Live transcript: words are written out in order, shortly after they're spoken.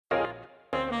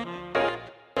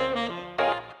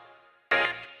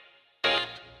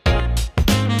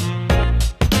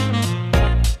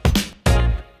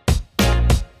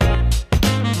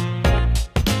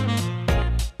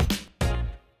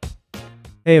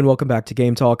Hey, and welcome back to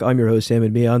Game Talk. I'm your host, Sam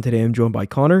and Mian. Today I'm joined by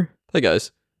Connor Hey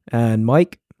guys. and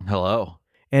Mike. Hello.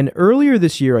 And earlier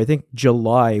this year, I think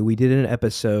July, we did an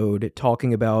episode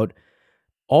talking about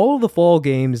all of the fall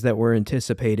games that we're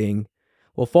anticipating.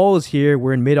 Well, fall is here.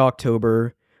 We're in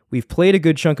mid-October. We've played a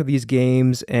good chunk of these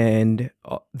games, and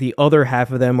the other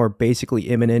half of them are basically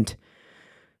imminent.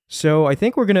 So I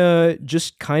think we're going to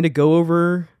just kind of go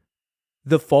over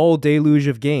the fall deluge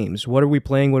of games. What are we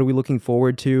playing? What are we looking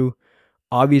forward to?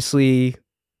 Obviously,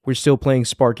 we're still playing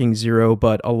Sparking Zero,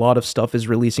 but a lot of stuff is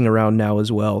releasing around now as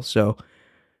well. So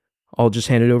I'll just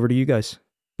hand it over to you guys.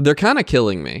 They're kind of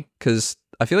killing me because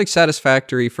I feel like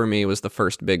Satisfactory for me was the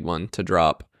first big one to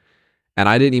drop, and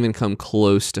I didn't even come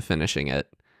close to finishing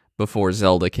it before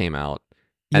Zelda came out.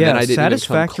 And then I didn't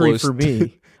Satisfactory even come for close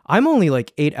me. I'm only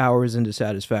like 8 hours into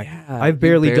Satisfactory. Yeah, I've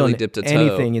barely done dipped a toe.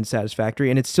 anything in Satisfactory,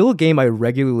 and it's still a game I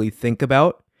regularly think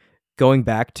about going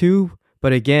back to.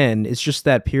 But again, it's just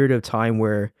that period of time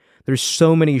where there's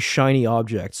so many shiny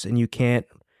objects and you can't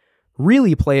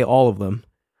really play all of them.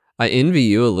 I envy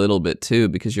you a little bit too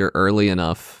because you're early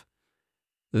enough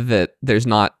that there's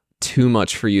not too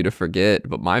much for you to forget,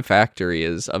 but my factory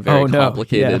is a very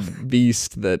complicated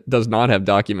beast that does not have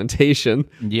documentation.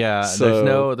 Yeah,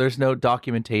 So- there's no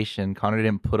documentation. Connor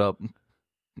didn't put up.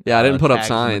 Yeah, I didn't put up tags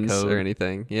in the signs code. or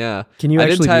anything. Yeah. Can you I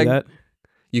did actually tag- do that?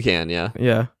 You can, yeah.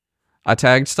 Yeah. I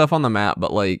tagged stuff on the map,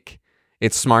 but like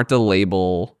it's smart to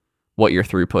label what your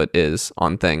throughput is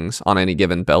on things on any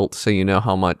given belt so you know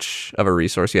how much of a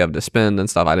resource you have to spend and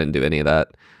stuff. I didn't do any of that.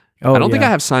 Oh, I don't think I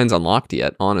have signs unlocked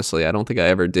yet, honestly. I don't think I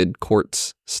ever did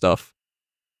quartz stuff.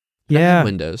 I had Yeah.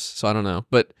 Windows, so I don't know.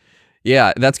 But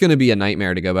yeah, that's going to be a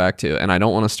nightmare to go back to, and I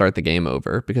don't want to start the game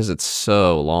over because it's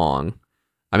so long.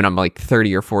 I mean, I'm like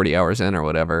 30 or 40 hours in or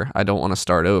whatever. I don't want to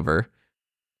start over.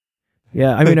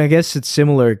 Yeah, I mean, I guess it's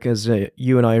similar because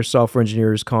you and I are software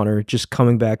engineers, Connor, just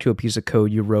coming back to a piece of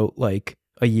code you wrote like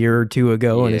a year or two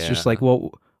ago, and it's just Yeah. like,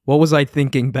 what was I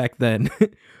thinking back then?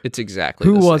 It's exactly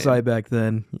Who the was same. I back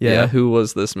then? Yeah, who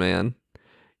was this man?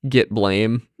 Get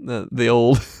blame, the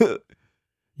old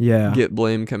Yeah. get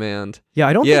blame command. Yeah,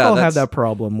 I don't think Yeah, I'll have that's- that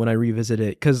problem when I revisit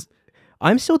it because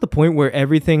I'm still at the point where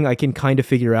everything I can kind of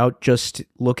figure out just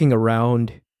looking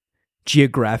around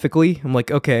geographically. I'm like,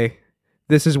 okay,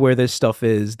 this is where this stuff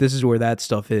is. This is where that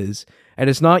stuff is. And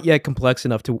it's not yet complex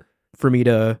enough for me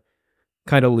to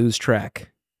kind of lose track.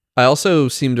 I also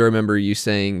seem to remember you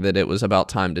saying that it was about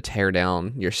time to tear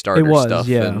down your starter was, stuff.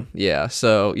 yeah. And yeah.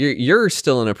 So you're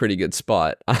still in a pretty good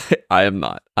spot. I am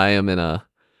not. I am in a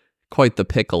quite the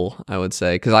pickle, I would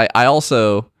say, because I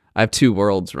have two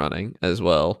worlds running as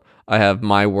well. I have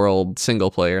my world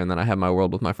single player, and then I have my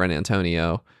world with my friend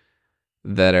Antonio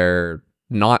that are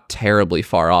not terribly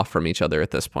far off from each other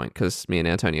at this point because me and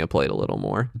Antonio played a little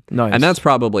more. Nice. And that's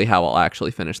probably how I'll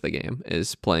actually finish the game,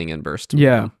 is playing in bursts.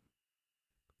 Yeah.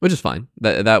 Which is fine.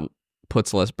 That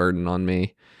puts less burden on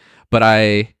me. But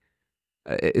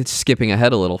it's skipping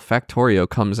ahead a little. Factorio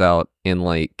comes out in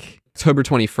like October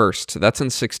 21st. That's in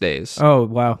 6 days. Oh,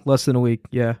 wow. Less than a week.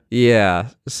 Yeah. Yeah,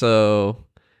 so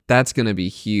that's going to be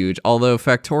huge. Although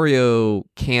Factorio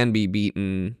can be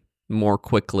beaten more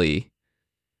quickly.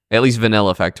 At least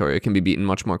vanilla Factorio can be beaten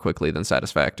much more quickly than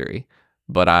Satisfactory.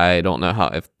 But I don't know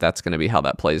if that's going to be how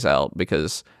that plays out,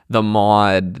 because the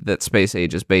mod that Space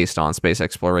Age is based on, space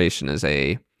exploration, is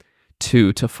a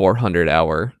 200 to 400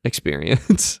 hour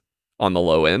experience on the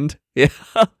low end. Yeah.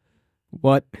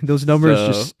 What? Those numbers So-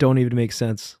 just don't even make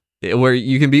sense. Where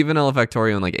you can beat vanilla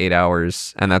Factorio in like 8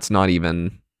 hours, and that's not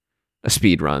even a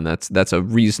speed run. That's a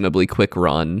reasonably quick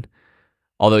run.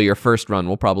 Although your first run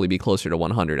will probably be closer to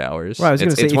 100 hours. Well, I was going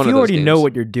to say, if one you of those already know games.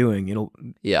 what you're doing, it'll,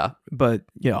 Yeah, but,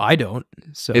 I don't.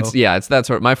 So, it's that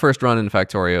sort. My first run in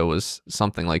Factorio was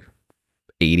something like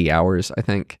 80 hours, I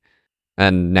think.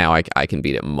 And now I can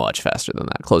beat it much faster than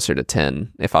that, closer to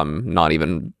 10 if I'm not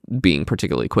even being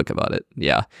particularly quick about it.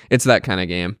 Yeah, it's that kind of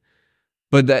game.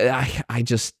 But I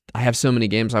have so many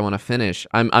games I want to finish.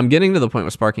 I'm getting to the point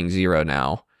with Sparking Zero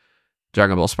now.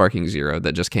 Dragon Ball Sparking Zero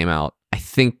that just came out. I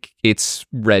think it's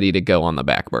ready to go on the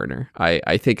back burner.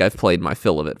 I think I've played my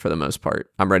fill of it for the most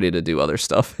part. I'm ready to do other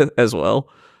stuff as well.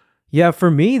 yeah, for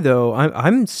me, though,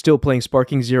 I'm still playing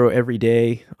Sparking Zero every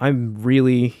day. I'm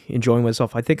really enjoying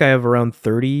myself. I think I have around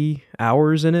 30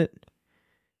 hours in it.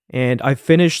 And I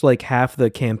finished like half the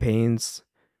campaigns.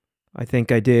 I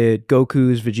think I did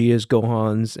Goku's, Vegeta's,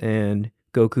 Gohan's, and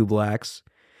Goku Black's.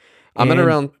 I'm at And-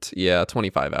 around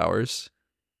 25 hours.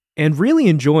 And really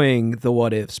enjoying the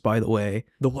what ifs, by the way.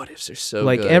 The what ifs are so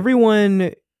Like good.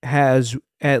 everyone has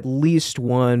at least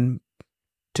 1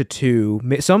 to 2.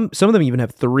 Some of them even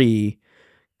have 3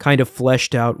 kind of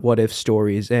fleshed out what if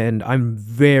stories, and I'm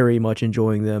very much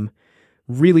enjoying them.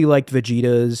 Really liked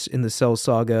Vegeta's in the Cell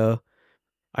Saga.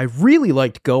 I really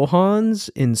liked Gohan's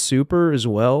in Super as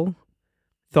well.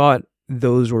 Thought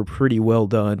those were pretty well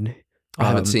done. I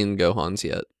haven't seen Gohan's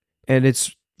yet. And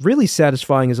it's really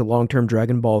satisfying as a long-term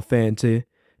Dragon Ball fan to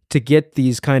get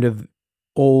these kind of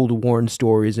old, worn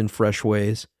stories in fresh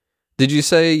ways. Did you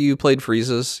say you played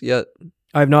Frieza's yet?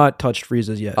 I've not touched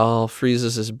Frieza's yet. Oh,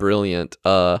 Frieza's is brilliant.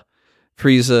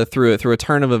 Frieza, through a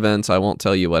turn of events, I won't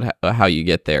tell you how you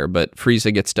get there, but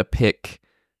Frieza gets to pick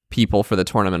people for the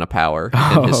Tournament of Power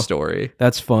in his story.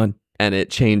 That's fun. And it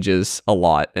changes a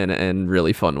lot in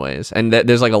really fun ways. And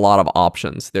there's like a lot of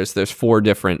options. There's 4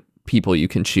 different people you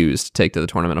can choose to take to the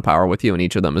Tournament of Power with you, and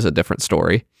each of them is a different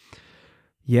story.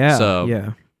 Yeah,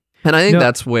 yeah. And I think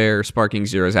that's where Sparking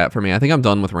Zero's at for me. I think I'm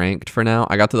done with ranked for now.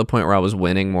 I got to the point where I was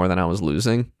winning more than I was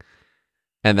losing.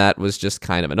 And that was just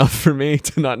kind of enough for me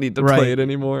to not need to play it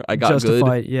anymore. I got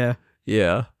Justified, good. Yeah.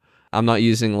 Yeah. I'm not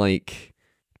using like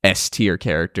S tier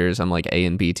characters. I'm like A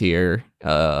and B tier.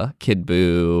 Kid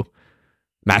Buu,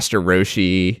 Master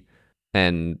Roshi,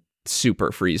 and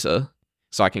Super Frieza.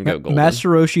 So I can go golden. Master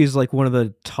Roshi is like one of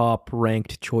the top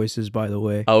ranked choices, by the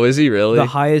way. Oh, is he really? The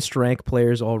highest ranked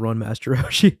players all run Master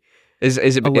Roshi. Is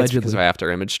it because of After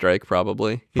Image Strike?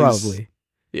 Probably. Probably.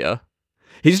 Yeah.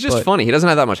 He's just funny. He doesn't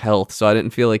have that much health, so I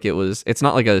didn't feel like it's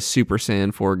not like a Super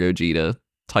Saiyan 4 Gogeta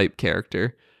type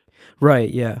character. Right,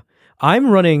 yeah.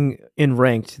 I'm running in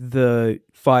ranked the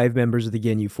 5 members of the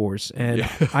Ginyu Force, and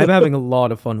I'm having a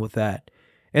lot of fun with that.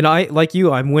 And like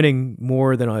you, I'm winning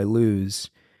more than I lose.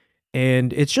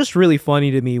 And it's just really funny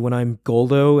to me when I'm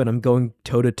Goldo and I'm going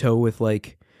toe-to-toe with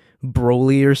like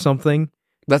Broly or something.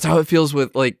 That's how it feels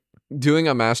with like doing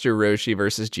a Master Roshi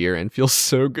versus Jiren feels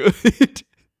so good.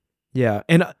 Yeah,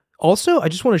 and also I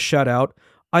just want to shout out,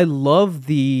 I love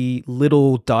the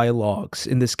little dialogues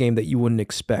in this game that you wouldn't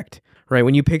expect, right?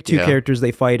 When you pick 2 characters,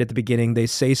 they fight at the beginning, they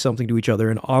say something to each other,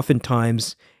 and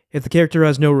oftentimes, if the character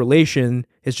has no relation,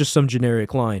 it's just some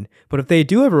generic line. But if they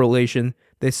do have a relation,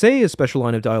 they say a special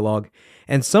line of dialogue,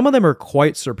 and some of them are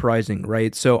quite surprising,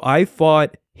 right? So I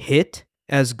fought Hit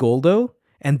as Goldo,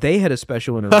 and they had a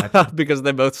special interaction. Because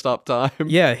they both stopped time.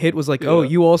 Yeah, Hit was like, oh,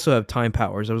 you also have time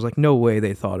powers. I was like, no way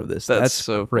they thought of this. That's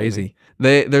so crazy.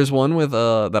 There's one with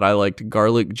that I liked,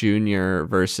 Garlic Jr.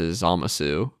 versus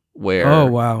Zamasu, where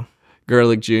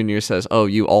Garlic Jr. says, oh,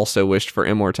 you also wished for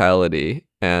immortality,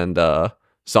 and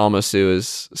Zamasu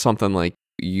is something like,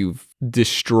 you've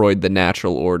destroyed the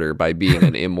natural order by being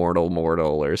an immortal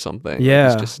mortal or something.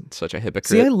 Yeah. It's just such a hypocrite.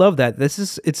 See, I love that.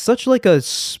 It's such like a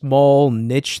small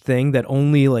niche thing that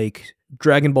only like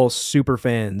Dragon Ball Super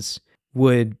fans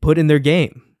would put in their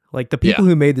game. Like the people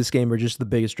who made this game are just the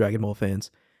biggest Dragon Ball fans.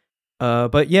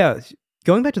 But yeah,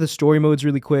 going back to the story modes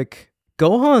really quick,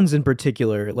 Gohan's in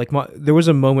particular, like there was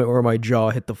a moment where my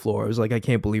jaw hit the floor. I was like, I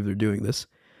can't believe they're doing this.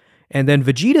 And then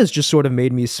Vegeta's just sort of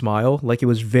made me smile. Like it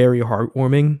was very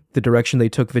heartwarming, the direction they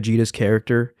took Vegeta's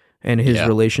character and his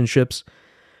relationships.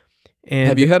 And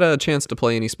have you had a chance to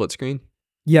play any split screen?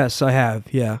 Yes, I have.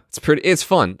 Yeah. It's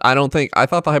fun. I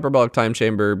thought the hyperbolic time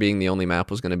chamber being the only map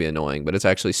was going to be annoying, but it's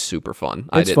actually super fun.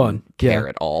 I didn't care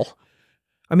at all.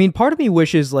 I mean, part of me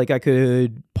wishes like I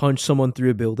could punch someone through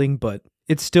a building, but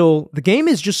it's still, the game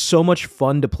is just so much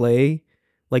fun to play.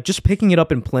 Like just picking it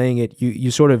up and playing it, you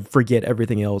sort of forget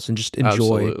everything else and just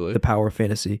enjoy the power of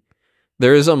fantasy.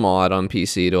 There is a mod on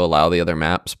PC to allow the other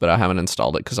maps, but I haven't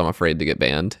installed it because I'm afraid to get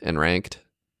banned and ranked.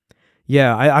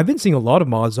 Yeah, I've been seeing a lot of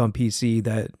mods on PC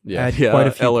that add quite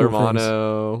a few El cool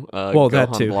Hermano, well, Gohan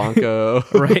that too. Blanco.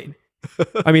 Right.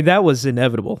 I mean, that was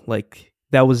inevitable. Like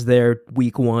that was there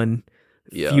week 1,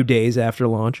 few days after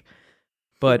launch.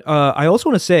 But I also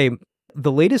want to say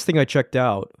the latest thing I checked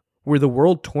out were the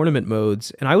world tournament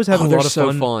modes, and I was having a lot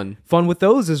of fun with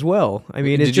those as well. I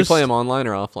mean, did you play them online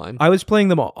or offline? I was playing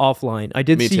them offline. I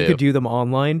did see you could do them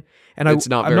online, and it's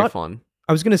not very fun.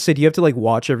 I was gonna say, do you have to like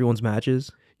watch everyone's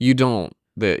matches? You don't.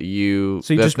 So you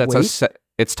just wait?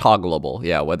 It's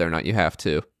toggleable, whether or not you have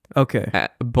to. Okay.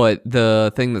 But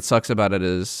the thing that sucks about it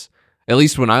is, at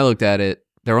least when I looked at it,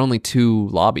 there are only 2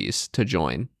 lobbies to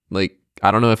join. Like,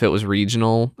 I don't know if it was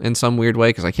regional in some weird way,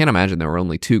 because I can't imagine there were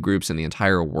only 2 groups in the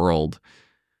entire world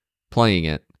playing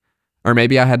it. Or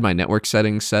maybe I had my network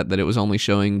settings set that it was only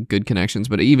showing good connections,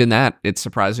 but even that, it's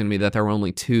surprising to me that there were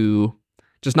only 2,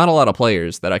 just not a lot of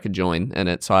players that I could join in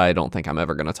it, so I don't think I'm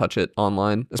ever going to touch it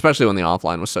online, especially when the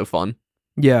offline was so fun.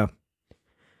 Yeah.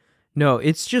 No,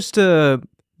 it's just, the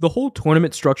whole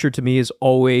tournament structure to me is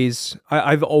always,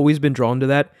 I've always been drawn to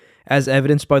that, as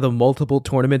evidenced by the multiple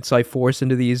tournaments I force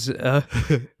into these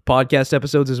podcast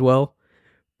episodes as well.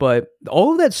 But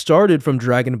all of that started from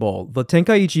Dragon Ball. The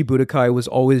Tenkaichi Budokai was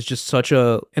always just such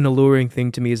an alluring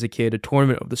thing to me as a kid, a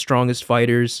tournament of the strongest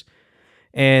fighters.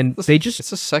 And they just... It's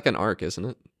the second arc, isn't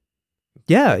it?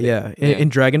 Yeah. In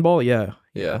Dragon Ball, yeah.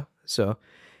 So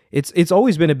it's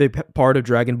always been a big part of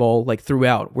Dragon Ball, like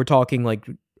throughout. We're talking like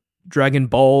Dragon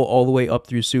Ball all the way up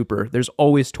through Super. There's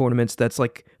always tournaments that's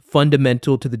like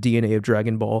fundamental to the DNA of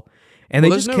Dragon Ball. And they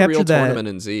just captured real that. Tournament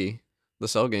in Z. The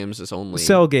Cell games is only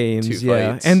Cell games, 2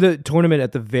 yeah, fights. and the tournament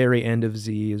at the very end of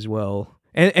Z as well,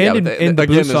 and in the again, Buu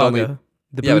there's Saga, only- the yeah,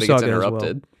 Buu but it gets Saga as well.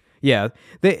 interrupted. Yeah,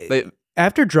 they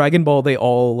after Dragon Ball, they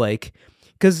all like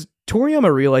because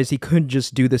Toriyama realized he couldn't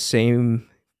just do the same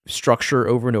structure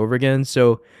over and over again,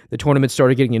 so the tournament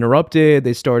started getting interrupted.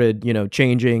 They started,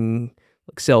 changing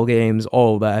like Cell games,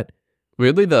 all of that.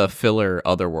 Weirdly, the filler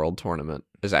Otherworld tournament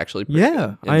is actually pretty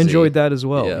Yeah, good in I enjoyed Z. that as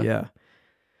well. Yeah. Yeah.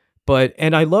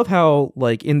 And I love how,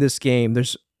 like, in this game,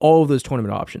 there's all of those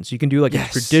tournament options. You can do, like, Yes.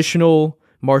 a traditional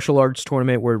martial arts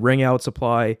tournament where ring outs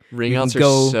apply. Ring You can outs are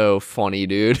go- so funny,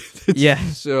 dude. It's Yeah.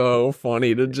 so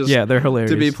funny to just Yeah, they're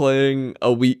hilarious. to be playing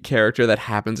a weak character that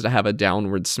happens to have a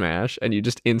downward smash, and you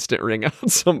just instant ring out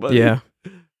somebody. Yeah.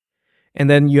 And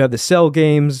then you have the Cell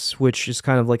games, which is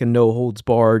kind of like a no holds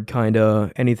barred kind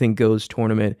of anything goes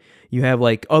tournament. You have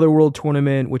like Otherworld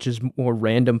tournament, which is more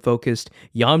random focused.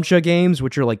 Yamcha games,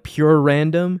 which are like pure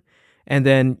random. And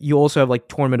then you also have like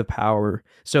Tournament of Power.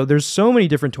 So there's so many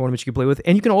different tournaments you can play with.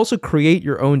 And you can also create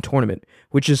your own tournament,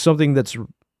 which is something that's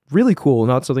really cool.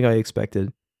 Not something I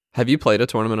expected. Have you played a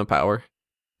Tournament of Power?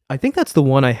 I think that's the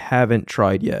one I haven't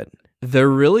tried yet. They're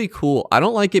really cool. I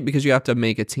don't like it because you have to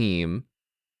make a team.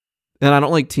 And I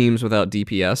don't like teams without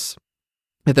DPS.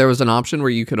 If there was an option where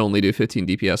you could only do 15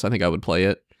 DPS, I think I would play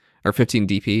it. Or 15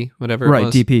 DP, whatever it Right,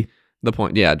 was. DP. The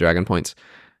point, yeah, Dragon Points.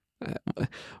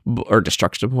 Or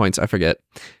Destruction Points, I forget.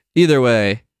 Either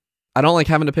way, I don't like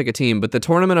having to pick a team, but the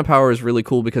Tournament of Power is really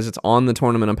cool because it's on the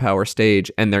Tournament of Power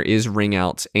stage, and there is ring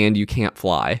outs, and you can't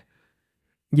fly.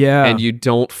 Yeah. And you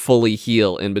don't fully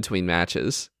heal in between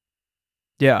matches.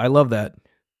 Yeah, I love that.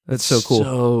 That's so cool.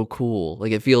 So cool.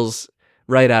 Like, it feels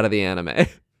right out of the anime.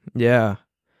 Yeah.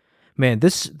 Man,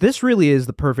 this really is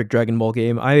the perfect Dragon Ball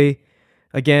game. I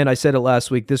said it last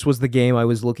week, this was the game I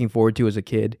was looking forward to as a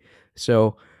kid.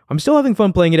 So I'm still having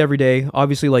fun playing it every day.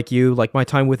 Obviously, like you, like my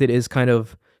time with it is kind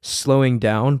of slowing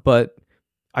down, but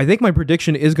I think my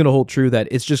prediction is going to hold true that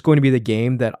it's just going to be the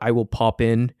game that I will pop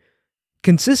in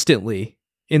consistently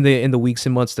in the weeks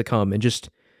and months to come and just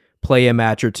play a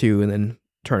match or two and then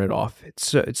turn it off.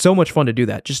 It's so much fun to do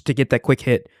that, just to get that quick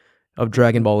hit of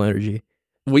Dragon Ball energy.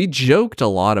 We joked a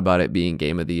lot about it being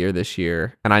Game of the Year this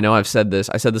year, and I know I've said this.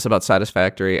 I said this about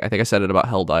Satisfactory. I think I said it about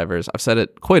Helldivers. I've said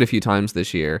it quite a few times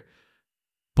this year,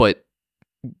 but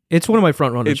It's one of my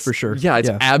front runners for sure. Yeah, it's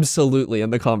absolutely in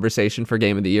the conversation for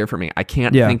Game of the Year for me. I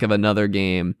can't think of another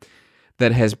game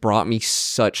that has brought me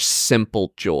such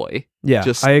simple joy. Yeah,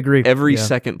 Just I agree. Every Yeah.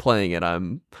 second playing it,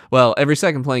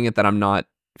 that I'm not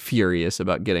furious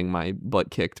about getting my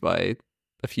butt kicked by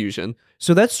a fusion.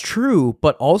 So that's true,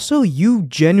 but also you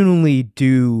genuinely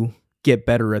do get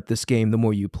better at this game the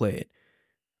more you play it.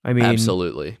 I mean,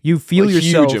 Absolutely. you feel A huge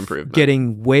yourself improvement.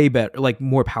 getting way better, like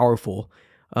more powerful.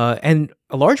 And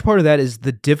a large part of that is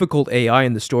the difficult AI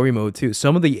in the story mode too.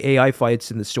 Some of the AI fights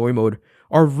in the story mode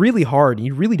are really hard.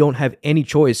 You really don't have any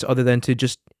choice other than to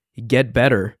just get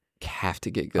better. Have to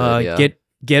get good. Yeah.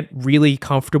 Get really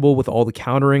comfortable with all the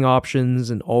countering options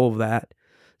and all of that.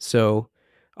 So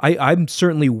I'm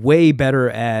certainly way better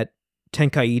at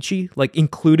Tenkaichi, like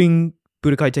including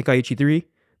Budokai Tenkaichi 3,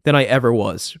 than I ever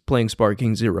was playing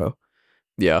Sparking Zero.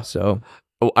 Yeah. So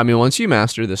Oh, I mean, once you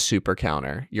master the super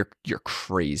counter, you're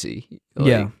crazy.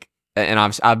 Yeah. And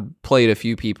I've played a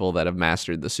few people that have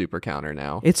mastered the super counter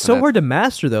now. it's so hard to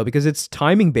master though because it's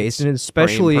timing based, and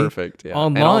especially Frame perfect, yeah.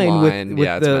 And online with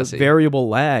it's the messy. variable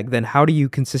lag. Then how do you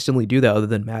consistently do that other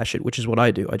than mash it? Which is what I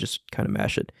do. I just kind of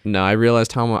mash it. No, I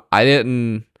realized how much I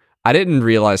didn't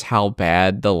realize how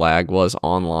bad the lag was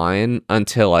online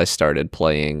until I started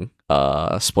playing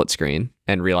split screen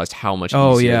and realized how much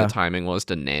easier the timing was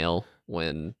to nail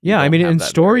when you I don't mean have in that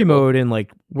story variable. mode and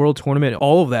like world tournament,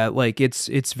 all of that, like it's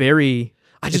very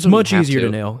I just it's don't much even have easier to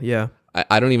to. nail. Yeah.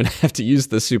 I don't even have to use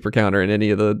the super counter in any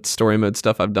of the story mode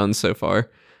stuff I've done so far.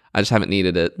 I just haven't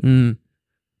needed it.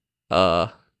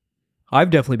 I've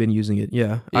definitely been using it.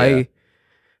 Yeah. Yeah.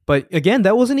 But again,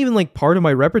 that wasn't even like part of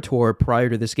my repertoire prior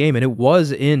to this game, and it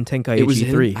was in Tenkaichi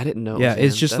 3. I didn't know. Yeah,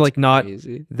 it's just like not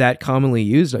crazy. that commonly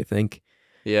used, I think.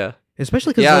 Yeah.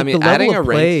 Especially because Yeah, like, I mean, the adding level of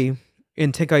a play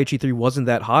in Tenkaichi 3 wasn't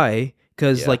that high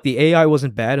because like the AI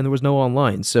wasn't bad and there was no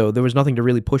online, so there was nothing to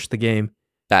really push the game.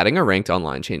 Adding a ranked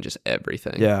online changes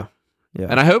everything. Yeah. Yeah.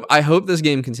 And I hope this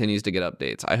game continues to get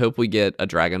updates. I hope we get a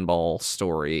Dragon Ball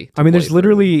story. I mean, there's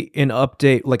literally an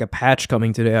update, like a patch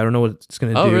coming today. I don't know what it's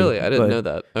going to do. Oh, really? I didn't know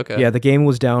that. Okay. Yeah, the game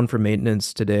was down for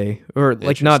maintenance today. Or,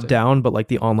 like, not down, but, like,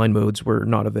 the online modes were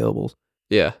not available.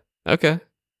 Yeah. Okay.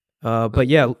 But,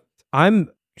 yeah, I'm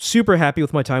super happy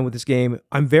with my time with this game.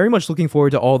 I'm very much looking forward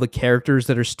to all the characters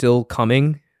that are still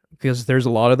coming, because there's a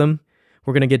lot of them.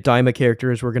 We're going to get Daima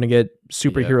characters, we're going to get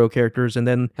superhero characters, and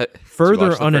then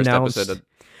further unannounced.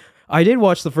 I did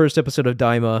watch the first episode of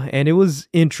Daima, and it was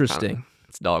interesting.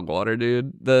 It's dog water,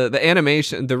 dude. The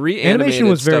animation, the reanimated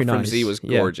was very stuff from nice. Z was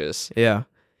gorgeous. Yeah.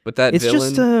 But that it's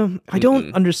villain... just, I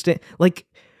don't understand. Like,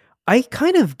 I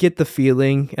kind of get the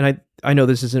feeling, and I know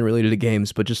this isn't related to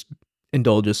games, but just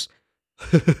indulge us.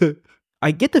 I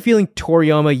get the feeling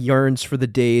Toriyama yearns for the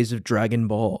days of Dragon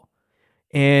Ball.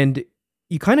 And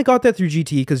you kind of got that through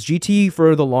GT, because GT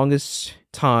for the longest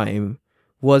time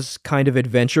was kind of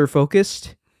adventure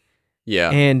focused.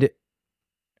 Yeah. And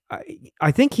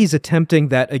I think he's attempting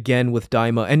that again with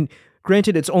Daima. And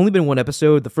granted, it's only been one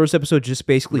episode. The first episode just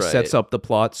basically sets up the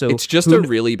plot. So it's just a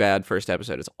really bad first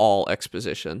episode. It's all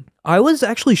exposition. I was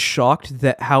actually shocked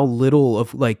that how little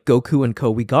of like Goku and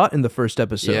Co we got in the first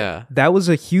episode. Yeah. That was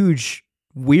a huge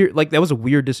that was a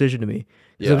weird decision to me.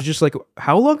 I was just like,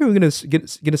 how long are we gonna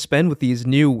spend with these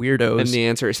new weirdos? And the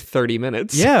answer is 30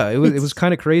 minutes. Yeah, it was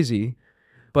kind of crazy.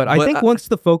 But I think once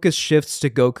the focus shifts to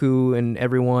Goku and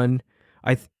everyone,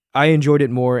 I enjoyed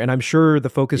it more, and I'm sure the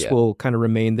focus will kind of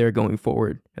remain there going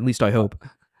forward. At least I hope.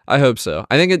 I hope so.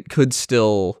 I think it could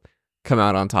still come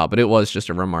out on top, but it was just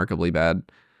a remarkably bad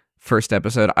first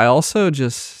episode. I also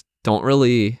just don't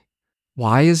really...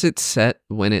 Why is it set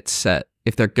when it's set?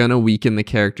 If they're gonna weaken the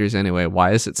characters anyway,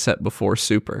 why is it set before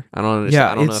Super? I don't understand.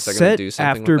 I don't know if they're gonna do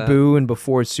something after with that. Boo and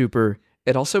before Super.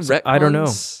 It also retcons, I don't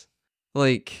know.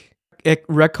 Like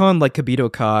retcon like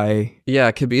Kibito Kai.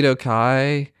 Yeah, Kibito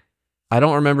Kai. I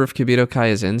don't remember if Kibito Kai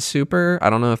is in Super. I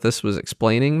don't know if this was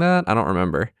explaining that. I don't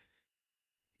remember.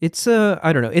 It's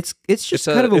I don't know. It's just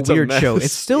kind of a weird show.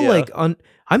 It's still like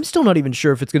I'm still not even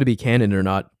sure if it's gonna be canon or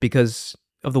not because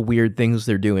of the weird things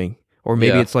they're doing. Or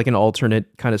maybe it's like an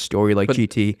alternate kind of story like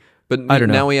GT. But I don't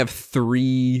know. Now we have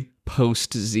 3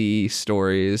 post-Z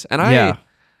stories. And I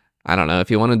don't know.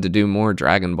 If you wanted to do more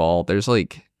Dragon Ball, there's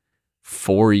like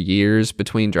 4 years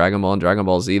between Dragon Ball and Dragon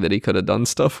Ball Z that he could have done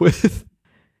stuff with.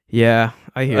 Yeah,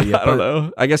 I hear you. I don't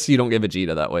know. I guess you don't get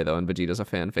Vegeta that way, though, and Vegeta's a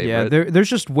fan favorite. Yeah, there's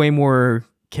just way more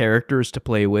characters to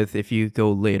play with if you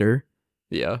go later.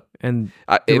 Yeah. And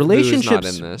the relationships... not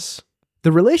in this.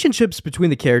 The relationships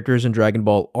between the characters in Dragon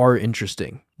Ball are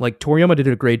interesting. Like, Toriyama did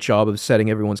a great job of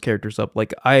setting everyone's characters up.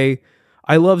 Like, I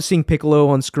love seeing Piccolo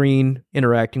on screen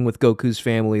interacting with Goku's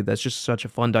family. That's just such a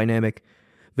fun dynamic.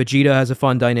 Vegeta has a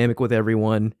fun dynamic with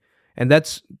everyone. And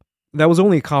that was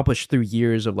only accomplished through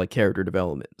years of, like, character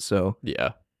development. So,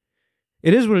 yeah.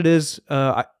 It is what it is.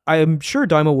 I'm sure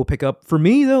Daima will pick up. For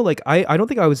me, though, like, I don't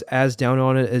think I was as down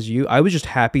on it as you. I was just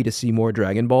happy to see more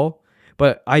Dragon Ball.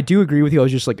 But I do agree with you. I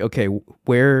was just like, okay,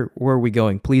 where are we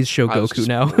going? Please show Goku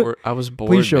now. I was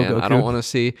bored, Please show man. Goku. I don't want to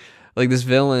see like this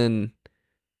villain.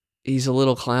 He's a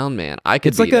little clown, man. I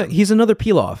could. It's like he's another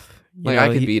Pilaf. Like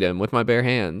I could beat him with my bare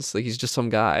hands. Like he's just some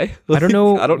guy. I don't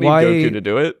know. I don't need why Goku to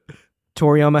do it.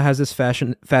 Toriyama has this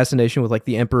fascination with like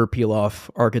the Emperor Pilaf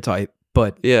archetype,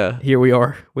 but here we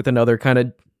are with another kind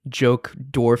of joke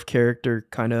dwarf character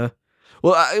kind of.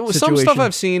 Well, some stuff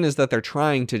I've seen is that they're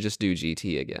trying to just do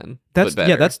GT again. That's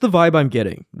the vibe I'm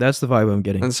getting.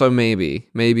 And so maybe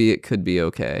it could be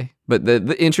okay. But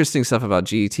the interesting stuff about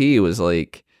GT was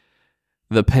like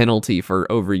the penalty for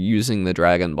overusing the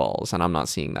Dragon Balls, and I'm not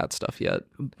seeing that stuff yet.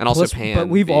 And also Pan. But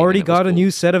we've already got a new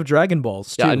set of Dragon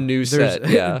Balls too. Yeah, a new set.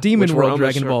 Yeah, Demon World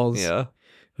Dragon Balls. Yeah,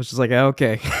 which is like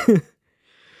okay.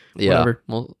 Yeah,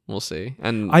 we'll see.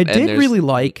 And I did really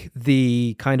like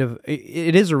the kind of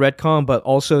it is a retcon, but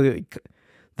also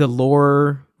the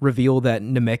lore reveal that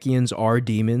Namekians are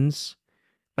demons,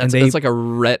 and it's like a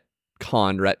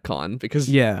retcon because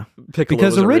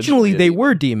because originally they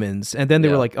were demons, and then they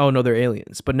were like, oh no, they're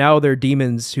aliens, but now they're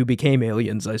demons who became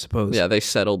aliens, I suppose. Yeah, they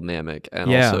settled Namek,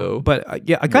 and also but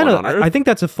I think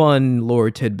that's a fun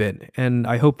lore tidbit, and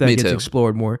I hope that gets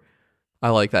explored more. I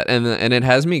like that, and it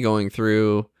has me going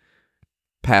through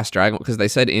past Dragon because they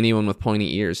said anyone with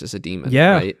pointy ears is a demon.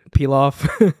 Yeah, right?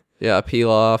 Pilaf. Yeah,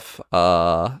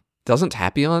 Pilaf. Doesn't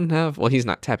Tapion have? Well, he's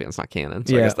not. Tapion's not canon,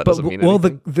 so I guess that doesn't mean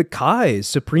anything. the Kais,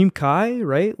 Supreme Kai,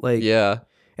 right? Like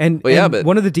and but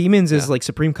one of the demons is like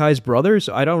Supreme Kai's brother.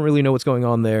 So I don't really know what's going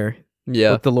on there.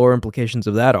 Yeah, what the lore implications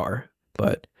of that are,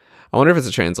 but. I wonder if it's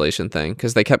a translation thing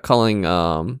because they kept calling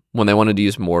when they wanted to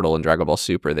use mortal in Dragon Ball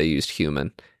Super, they used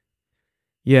human.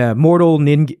 Yeah, mortal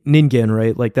ningen,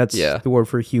 right? Like that's Yeah. the word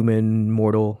for human,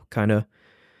 mortal kind of.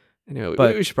 Anyway,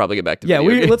 But- we should probably get back to Yeah,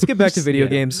 video games. let's get back to video Yeah.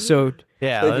 games. So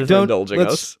Yeah, Thank you let's- for don't indulging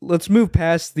us. let's move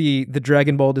past the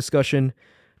Dragon Ball discussion.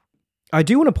 I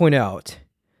do want to point out,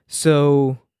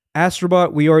 so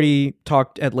Astrobot, we already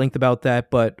talked at length about that,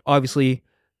 but obviously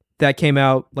that came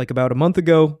out like about a month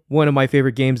ago. One of my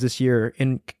favorite games this year,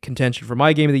 in contention for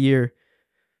my game of the year.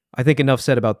 I think enough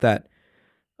said about that.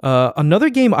 Another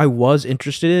game I was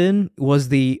interested in was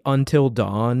the Until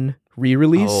Dawn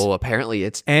re-release. Oh, apparently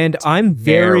it's And I'm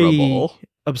very terrible.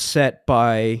 upset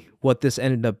by what this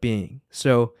ended up being.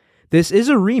 So this is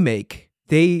a remake.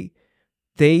 They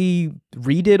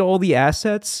redid all the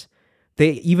assets.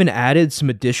 They even added some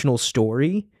additional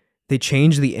story. They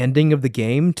changed the ending of the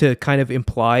game to kind of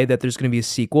imply that there's going to be a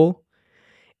sequel.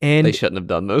 And They shouldn't have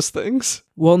done those things.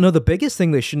 well, no, the biggest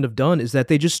thing they shouldn't have done is that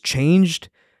they just changed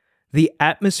the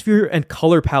atmosphere and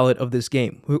color palette of this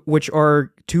game, which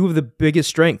are two of the biggest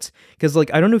strengths. Because,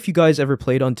 like, I don't know if you guys ever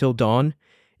played Until Dawn.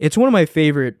 It's one of my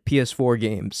favorite PS4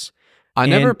 games. I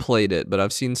never And- played it, but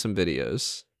I've seen some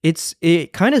videos.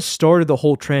 It kind of started the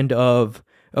whole trend of,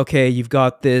 okay, you've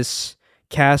got this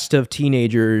cast of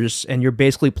teenagers and you're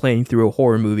basically playing through a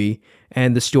horror movie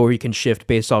and the story can shift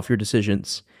based off your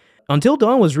decisions. Until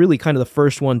Dawn was really kind of the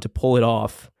first one to pull it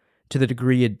off to the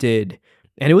degree it did.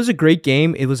 And it was a great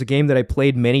game. It was a game that I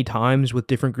played many times with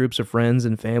different groups of friends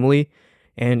and family.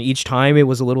 And each time it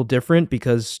was a little different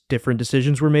because different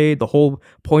decisions were made. The whole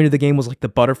point of the game was like the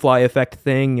butterfly effect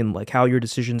thing and like how your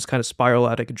decisions kind of spiral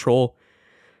out of control.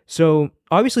 So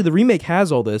obviously the remake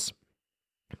has all this,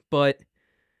 but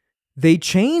they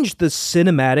changed the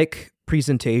cinematic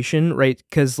presentation, right?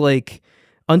 Because like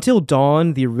Until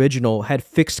Dawn, the original, had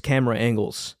fixed camera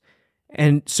angles.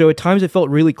 And so at times it felt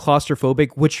really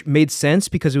claustrophobic, which made sense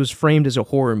because it was framed as a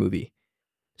horror movie.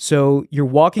 So you're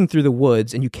walking through the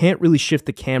woods and you can't really shift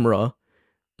the camera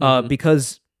Mhm.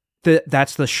 because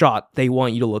that's the shot they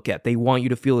want you to look at. They want you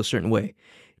to feel a certain way.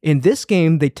 In this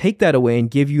game, they take that away and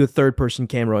give you a third-person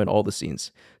camera in all the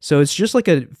scenes. So it's just like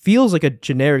feels like a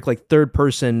generic like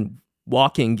third-person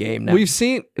walking game now. We've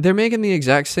seen they're making the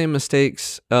exact same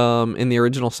mistakes in the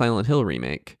original Silent Hill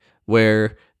remake,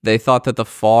 where they thought that the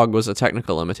fog was a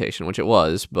technical limitation, which it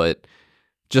was, but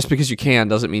just because you can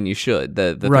doesn't mean you should.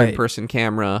 The Right. third person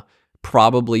camera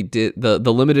probably did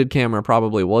the limited camera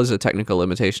probably was a technical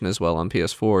limitation as well on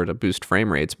PS4 to boost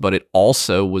frame rates, but it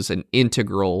also was an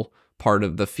integral part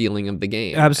of the feeling of the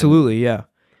game. Absolutely, yeah.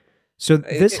 So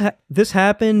this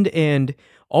happened, and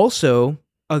also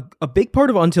a big part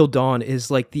of Until Dawn is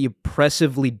like the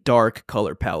oppressively dark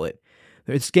color palette.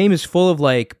 This game is full of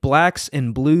like blacks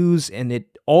and blues, and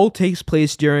it all takes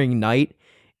place during night,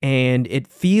 and it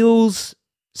feels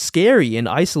scary and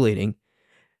isolating.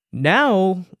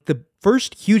 Now, the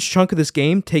first huge chunk of this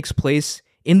game takes place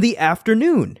in the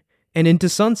afternoon and into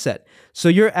sunset. So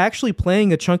you're actually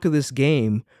playing a chunk of this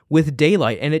game with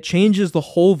daylight, and it changes the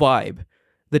whole vibe,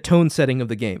 the tone setting of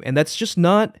the game. And that's just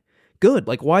not good.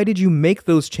 Like, why did you make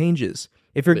those changes?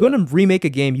 If you're going to remake a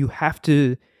game, you have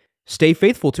to stay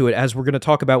faithful to it, as we're going to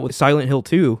talk about with Silent Hill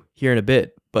 2 here in a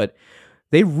bit. But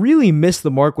they really missed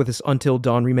the mark with this Until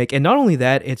Dawn remake. And not only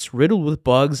that, it's riddled with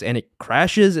bugs and it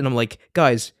crashes. And I'm like,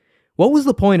 guys, what was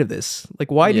the point of this?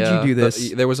 Like, why did you do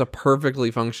this? There was a perfectly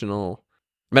functional.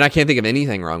 I mean, I can't think of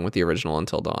anything wrong with the original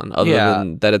Until Dawn, other Yeah.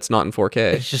 than that it's not in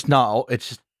 4K. It's just not. It's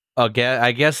just. I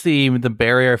guess the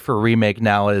barrier for remake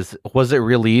now is, was it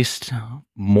released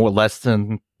less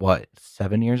than what,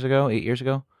 7 years ago, 8 years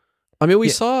ago? I mean, we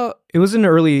Yeah. saw. It was an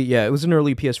early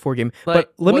PS4 game. Like,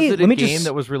 but let was me it let me a game just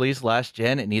that was released last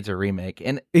gen? It needs a remake,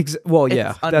 and well, It's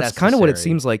yeah, that's kind of what it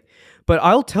unnecessary. seems like. But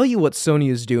I'll tell you what Sony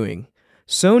is doing.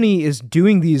 Sony is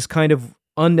doing these kind of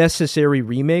unnecessary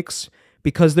remakes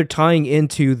because they're tying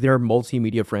into their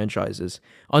multimedia franchises.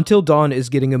 Until Dawn is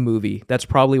getting a movie. That's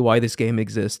probably why this game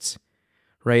exists,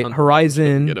 right?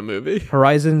 Horizon. Get a movie.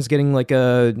 Horizon's getting like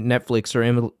a Netflix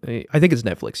I think it's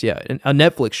Netflix, yeah, a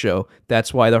Netflix show.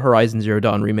 That's why the Horizon Zero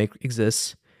Dawn remake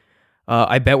exists.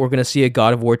 I bet we're going to see a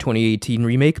God of War 2018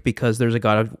 remake because there's a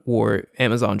God of War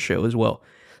Amazon show as well.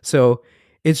 So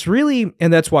it's really,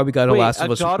 and that's why we got a Last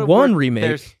of Us God of 1 War- remake.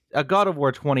 There's a God of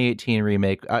War 2018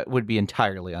 remake would be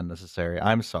entirely unnecessary.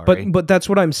 I'm sorry, But that's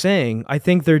what I'm saying. I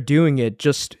think they're doing it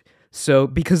just so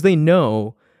because they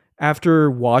know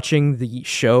after watching the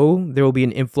show there will be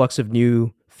an influx of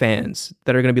new fans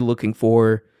that are going to be looking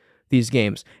for these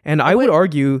games. And I would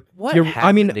argue what you're-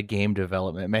 happened to game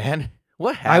development, man?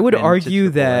 What happened? I would to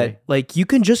argue AAA? that like you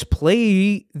can just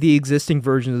play the existing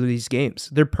versions of these games.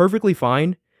 They're perfectly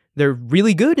fine. They're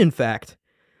really good, in fact.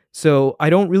 So I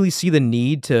don't really see the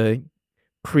need to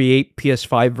create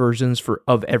PS5 versions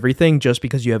of everything just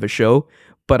because you have a show,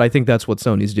 but I think that's what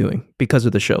Sony's doing because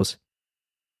of the shows.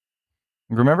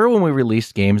 Remember when we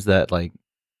released games that like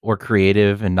were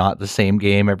creative and not the same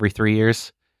game every 3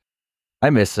 years? I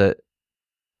miss it.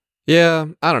 Yeah,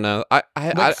 I don't know. I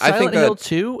Like think Silent Hill that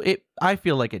 2, I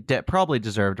feel like it probably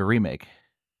deserved a remake.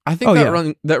 I think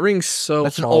that rings so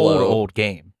That's an hollow. old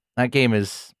game. That game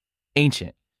is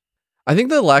ancient. I think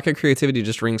the lack of creativity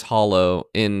just rings hollow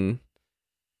in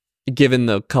given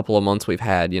the couple of months we've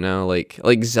had, you know, like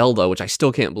Zelda, which I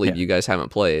still can't believe you guys haven't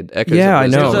played. Echoes Yeah, of I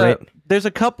Wisdom. know, right? There's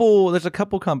a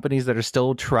couple companies that are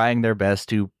still trying their best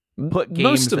to put games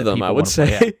Most of that them, people I would wanna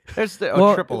play. say. Yeah. There's the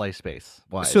Well, AAA space.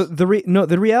 Wise. So the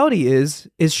reality is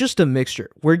it's just a mixture.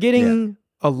 We're getting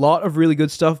a lot of really good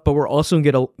stuff, but we're also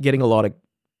getting a lot of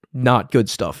not good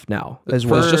stuff now as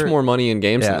well. There's just more money in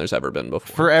games than Yeah. there's ever been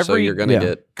before. For every so you're gonna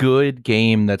get good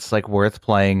game that's like worth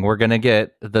playing, we're gonna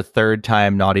get the third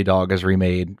time Naughty Dog has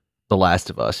remade The Last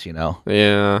of Us. You know.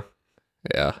 yeah.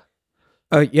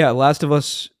 Last of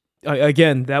Us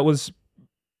again. That was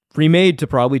remade to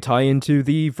probably tie into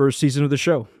the first season of the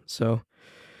show. So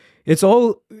it's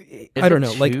all I don't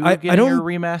know. Like I don't a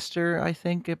remaster. I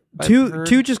think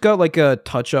two just got like a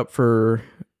touch up for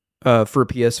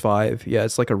PS5. Yeah,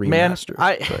 it's like a remaster.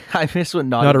 Man, but I miss when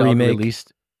not Naughty a Dog remake.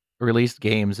 released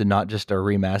games and not just a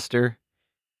remaster.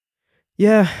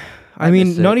 yeah, I I mean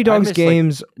miss it. Naughty I Dog's miss, like,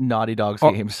 games. Naughty Dog's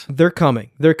Oh, games. They're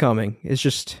coming. It's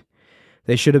just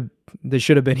they should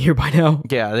have been here by now.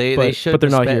 Yeah, they but, should. but they're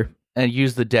not here. And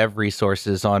use the dev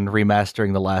resources on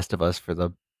remastering The Last of Us for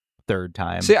the third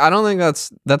time. See, I don't think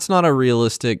that's not a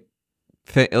realistic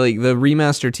thing. Like the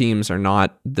remaster teams are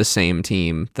not the same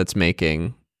team that's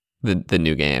making the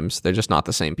new games. They're just not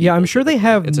the same people. Yeah, I'm sure they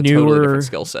have it's a newer totally different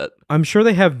skill set. I'm sure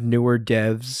they have newer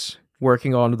devs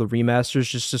working on the remasters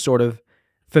just to sort of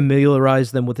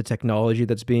familiarize them with the technology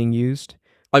that's being used.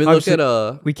 I mean, Obviously,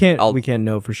 look at we can't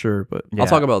know for sure, but Yeah. I'll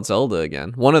talk about Zelda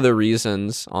again. One of the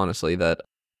reasons, honestly, that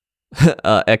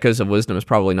Echoes of Wisdom is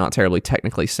probably not terribly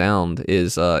technically sound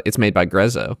is it's made by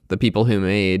Grezzo, the people who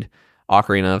made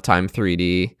Ocarina of Time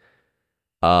 3D,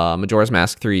 Majora's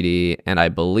Mask 3D, and I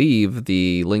believe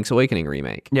the Link's Awakening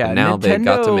remake. Yeah, and now they've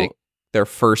got to Nintendo- make their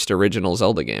first original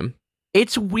Zelda game.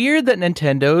 It's weird that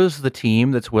Nintendo's the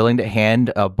team that's willing to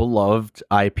hand a beloved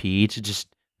IP to just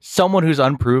someone who's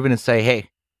unproven and say, "Hey,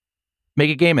 make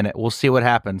a game in it. We'll see what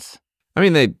happens." I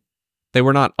mean, they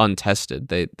were not untested.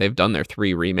 They've done their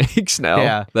 3 remakes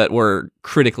now that were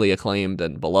critically acclaimed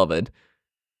and beloved.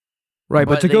 right.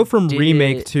 But But to go they from did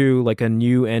remake it- to like a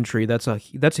new entry, that's a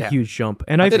Yeah. huge jump.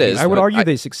 And I It is, would but argue I-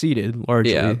 they succeeded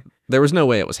largely. Yeah, there was no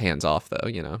way it was hands off though.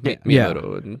 You know, Yeah.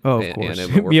 Miyamoto and Oh, of and course. Aonuma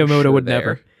were for Miyamoto sure would there.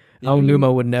 never.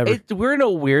 Aonuma would never. We're in a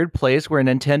weird place where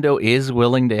Nintendo is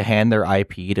willing to hand their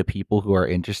IP to people who are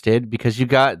interested because you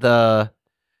got the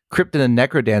Crypt and the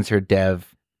Necrodancer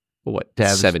dev What,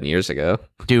 devs 7 years ago?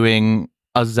 doing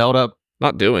a Zelda.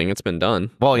 Not doing. It's been done.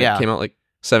 Well, It yeah. came out like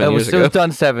 7 It years was ago.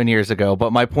 done 7 years ago,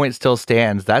 but my point still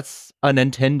stands. That's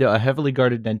a heavily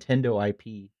guarded Nintendo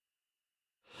IP.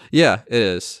 Yeah, it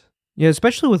is. Yeah,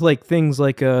 especially with like things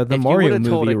like the If Mario you would have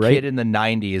told movie, a right? kid in the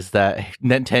 90s that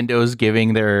Nintendo's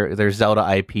giving their Zelda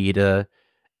IP to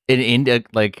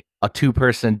like a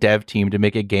 2-person dev team to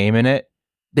make a game in it,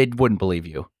 they wouldn't believe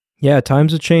you. Yeah,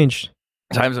 times have changed.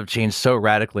 Times have changed so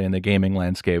radically in the gaming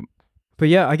landscape. But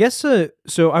yeah, I guess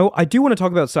so. I do want to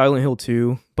talk about Silent Hill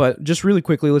 2, but just really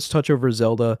quickly, let's touch over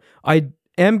Zelda. I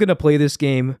am gonna play this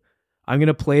game. I'm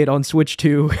gonna play it on Switch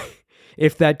 2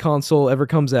 if that console ever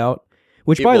comes out.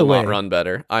 Which, It by the will way, not run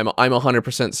better. I'm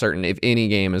 100% certain if any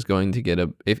game is going to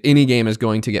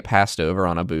get passed over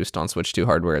on a boost on Switch 2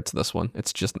 hardware, it's this one.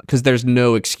 It's just because there's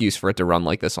no excuse for it to run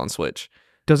like this on Switch.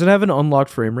 does it have an unlocked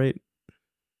frame rate?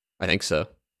 I think so.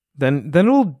 Then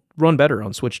it'll run better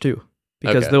on Switch 2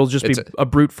 because Okay. there'll just be It's a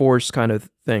brute force kind of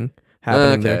thing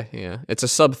happening Okay, yeah. It's a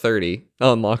sub 30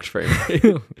 unlocked frame rate.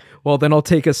 there. Well, then I'll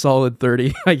take a solid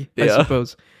 30, I Yeah.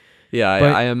 suppose. Yeah,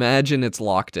 But- I imagine it's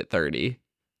locked at 30.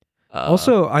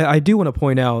 Also, I do want to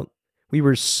point out we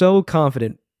were so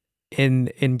confident in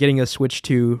getting a Switch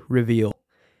 2 reveal,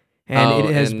 and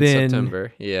it has in been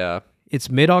September. Yeah. it's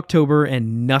mid-October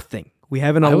and nothing. We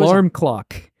have an I was- alarm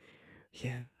clock.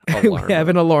 Yeah. We have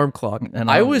an alarm clock. And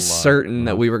I was certain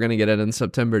that we were going to get it in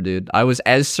September, dude. I was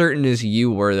as certain as you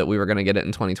were that we were going to get it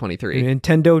in 2023.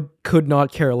 Nintendo could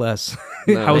not care less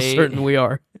No. how They- certain we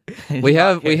are. We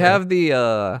have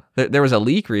the there was a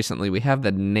leak recently. We have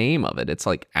the name of it. It's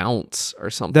like Ounce or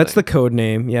something. That's the code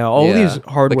name. Yeah, all Yeah, these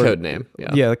hardware. the code name.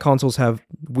 Yeah. Yeah, the consoles have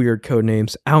weird code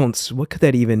names. Ounce. What could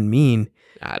that even mean?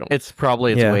 I don't. It's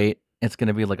probably its Yeah. weight. It's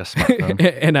gonna be like a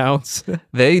smartphone. announce.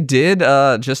 They did,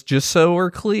 just so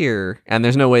we're clear, and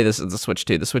there's no way this is the Switch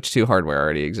 2. The Switch 2 hardware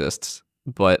already exists,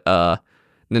 but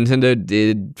Nintendo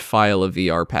did file a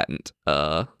VR patent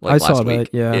I last saw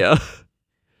week. that, yeah. Yeah.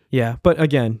 Yeah, but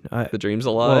again, The dream's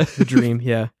a well, lie. the dream,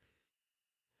 yeah.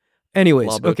 Anyways,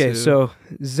 Labo okay, 2. so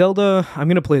Zelda, I'm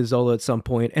gonna play Zelda at some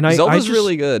point, and Zelda's I just,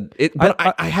 really good. But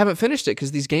I- I haven't finished it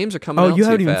because these games are coming Oh, out you too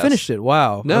haven't even fast. finished it.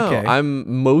 Wow. No, okay.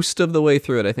 I'm most of the way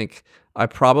through it. I think I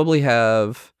probably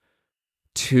have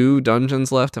 2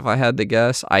 dungeons left if I had to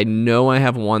guess. I know I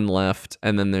have 1 left,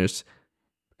 and then it's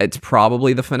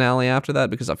probably the finale after that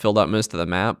because I filled out most of the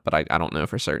map, but I don't know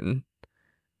for certain.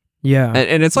 Yeah.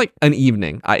 And it's like an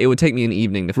evening. It would take me an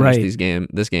evening to finish Right.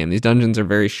 this game. These dungeons are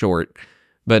very short,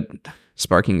 but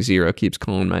Sparking Zero keeps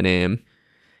calling my name.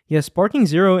 Yeah, Sparking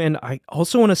Zero, and I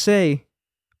also want to say,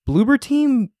 Bloober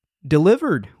Team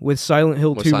delivered with Silent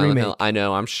Hill With 2 Silent Remake. Hill. I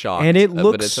know, I'm shocked. And it but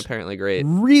looks it's apparently great.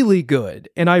 really good,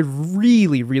 and I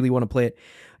really, really want to play it.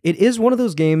 It is one of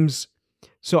those games.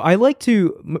 So I like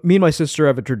to. Me and my sister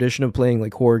have a tradition of playing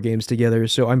like horror games together.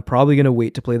 So I'm probably gonna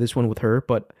wait to play this one with her,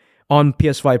 but on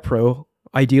PS5 Pro,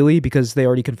 ideally, because they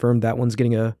already confirmed that one's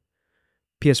getting a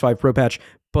PS5 Pro patch.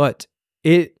 But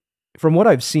from what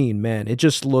I've seen, man, it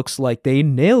just looks like they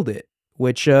nailed it,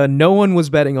 which no one was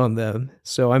betting on them.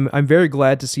 So I'm very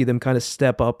glad to see them kind of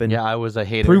step up and Yeah, I was a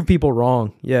hater. prove people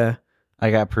wrong. Yeah.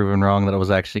 I got proven wrong that it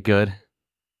was actually good.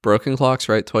 Broken clocks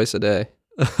right twice a day.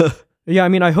 Yeah, I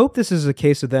mean, I hope this is a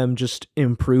case of them just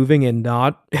improving and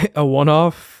not a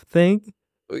one-off thing.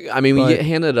 I mean, when you But- get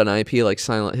handed an IP like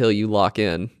Silent Hill, you lock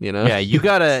in, you know? Yeah, you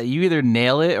either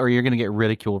nail it or you're gonna get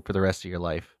ridiculed for the rest of your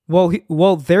life.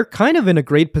 Well, they're kind of in a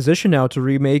great position now to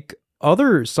remake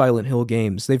other Silent Hill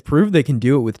games. They've proved they can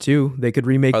do it with 2. They could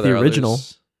remake Are the there original.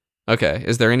 others? Okay.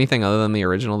 Is there anything other than the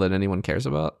original that anyone cares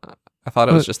about? I thought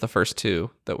it was just the first 2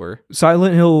 that were.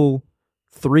 Silent Hill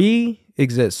 3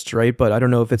 exists, right? But I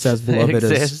don't know if it's as It beloved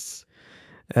exists.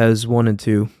 as 1 and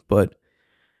 2. But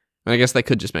I guess they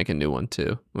could just make a new one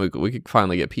too. We could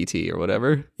finally get PT or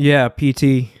whatever. yeah,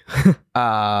 PT.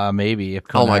 Maybe. If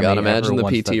Oh my Konami God, ever imagine the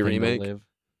wants PT that thing to remake. live.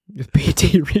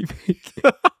 PT remake.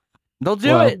 They'll do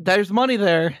Well- it. There's money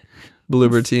there.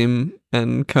 Bloober Team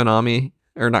and Konami,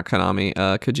 or not Konami,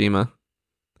 Kojima.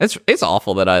 It's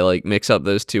awful that I like mix up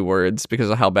those 2 words because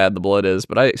of how bad the blood is,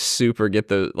 but I super get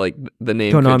the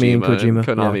name Konami and Kojima and Kojima,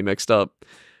 Konami yeah. mixed up.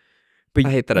 But I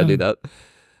hate that I do that.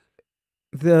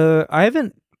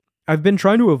 I've been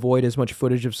trying to avoid as much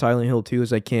footage of Silent Hill 2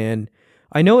 as I can.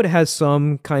 I know it has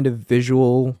some kind of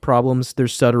visual problems.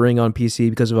 There's stuttering on PC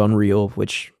because of Unreal,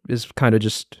 which is kind of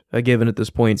just a given at this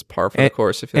point. It's par for the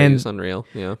course if you and- use Unreal.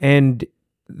 Yeah. And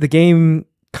the game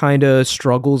kind of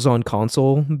struggles on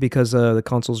console because the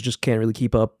consoles just can't really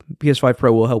keep up. PS5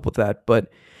 Pro will help with that, but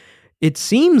it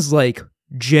seems like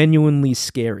genuinely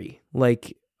scary.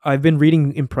 Like, I've been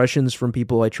reading impressions from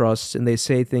people I trust, and they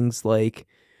say things like,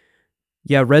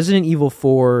 yeah, Resident Evil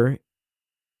 4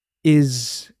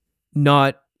 is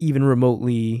not even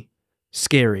remotely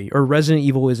scary, or Resident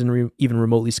Evil isn't even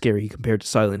remotely scary compared to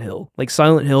Silent Hill. Like,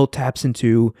 Silent Hill taps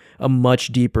into a much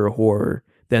deeper horror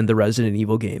than the Resident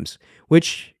Evil games,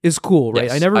 which is cool, right?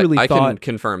 Yes, I never really I thought can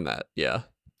confirm that. Yeah.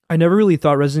 I never really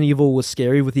thought Resident Evil was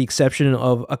scary, with the exception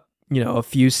of a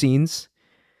few scenes.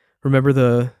 Remember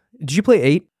did you play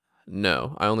 8?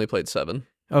 No, I only played 7.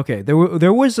 Okay, there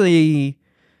was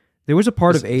a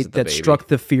part Is of it 8 the that baby? struck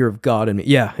the fear of God in me.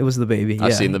 Yeah, it was the baby.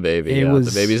 I've yeah. seen the baby. It Yeah,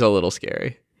 was- the baby's a little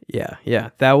scary. Yeah,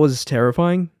 that was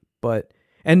terrifying.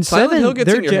 And Silent 7, Hill gets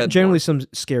there in your head generally more. some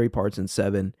scary parts in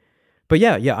 7. But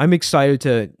yeah, I'm excited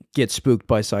to get spooked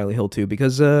by Silent Hill 2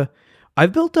 because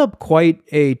I've built up quite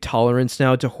a tolerance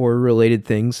now to horror-related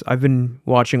things. I've been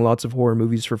watching lots of horror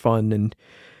movies for fun, and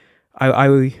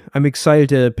I'm excited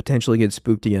to potentially get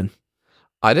spooked again.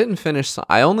 I didn't finish.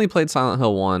 I only played Silent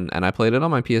Hill 1, and I played it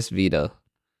on my PS Vita.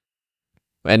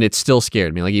 And it still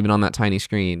scared me. Like, even on that tiny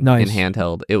screen Nice. in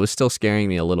handheld, it was still scaring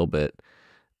me a little bit.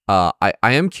 I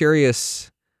am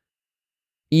curious.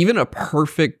 Even a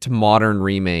perfect modern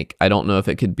remake, I don't know if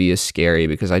it could be as scary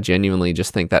because I genuinely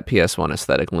just think that PS1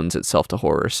 aesthetic lends itself to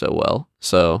horror so well.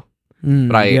 So,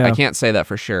 but I can't say that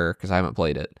for sure because I haven't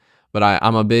played it. But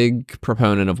I'm a big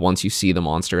proponent of once you see the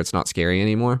monster, it's not scary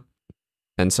anymore.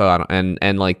 And so I don't,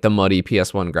 and like the muddy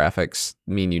PS1 graphics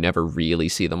mean you never really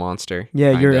see the monster.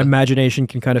 Yeah, your kinda. imagination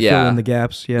can kind of fill Yeah. in the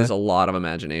gaps. Yeah. There's a lot of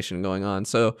imagination going on.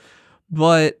 So,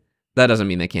 but that doesn't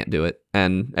mean they can't do it.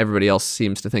 And everybody else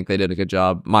seems to think they did a good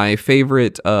job. My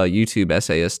favorite YouTube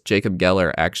essayist, Jacob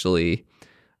Geller, actually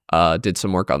did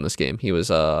some work on this game. He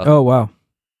was Oh wow.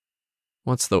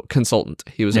 what's the consultant?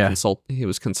 He was Yeah. He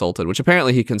was consulted, which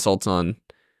apparently he consults on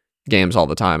games all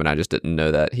the time, and I just didn't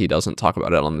know that he doesn't talk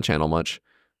about it on the channel much.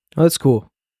 Oh, that's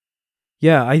cool.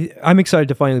 Yeah, I'm excited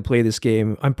to finally play this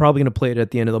game. I'm probably going to play it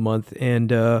at the end of the month,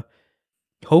 and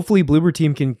hopefully Bloober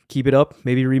Team can keep it up.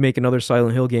 Maybe remake another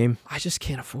Silent Hill game. I just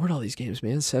can't afford all these games,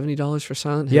 man. $70 for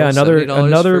Silent Hill. Yeah, another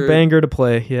 $70 banger to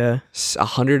play. Yeah,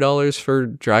 $100 for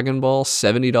Dragon Ball,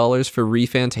 $70 for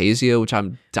ReFantazio, which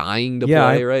I'm dying to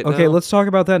play right now. Okay, let's talk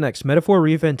about that next. Metaphor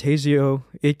ReFantazio.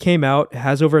 It came out,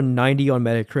 has over 90 on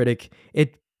Metacritic.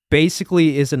 It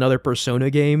basically is another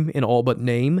Persona game in all but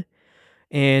name,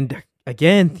 and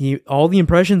again, all the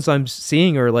impressions I'm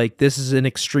seeing are like, this is an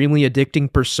extremely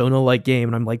addicting Persona-like game,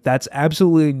 and I'm like, that's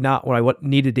absolutely not what I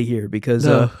needed to hear, because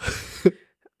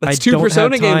that's two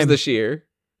Persona games this year.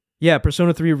 Yeah,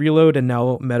 Persona 3 Reload and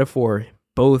now Metaphor,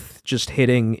 both just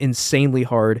hitting insanely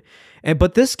hard.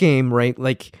 But this game, right,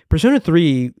 like Persona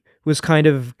 3 was kind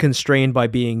of constrained by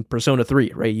being Persona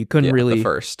 3, right? You couldn't really the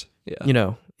first. Yeah, you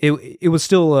know, it was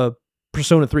still a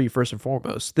Persona 3 first and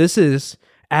foremost. This is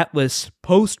Atlas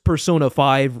post Persona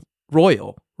 5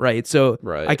 Royal, right? So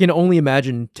I can only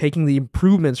imagine taking the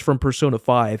improvements from Persona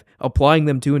 5, applying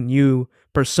them to a new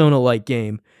Persona-like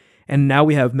game, and now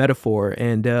we have Metaphor.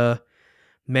 And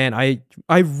man, I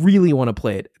really want to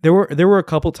play it. There were a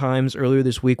couple times earlier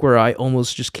this week where I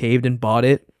almost just caved and bought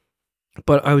it,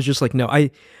 but I was just like, no,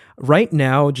 right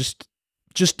now just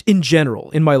in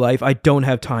general in my life, I don't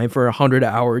have time for a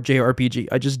 100-hour JRPG.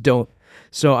 I just don't.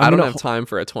 So I don't have time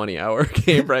for a 20-hour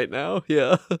game right now.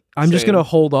 Yeah. I'm just going to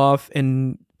hold off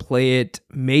and play it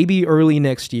maybe early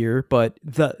next year, but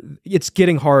it's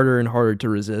getting harder and harder to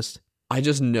resist. I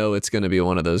just know it's going to be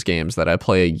one of those games that I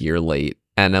play a year late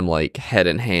and I'm like head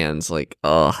in hands like,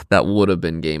 that would have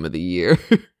been game of the year.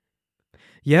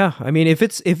 Yeah, I mean, if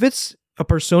it's a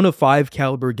Persona 5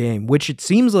 caliber game, which it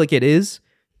seems like it is,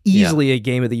 easily a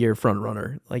game of the year front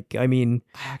runner. Like, I mean,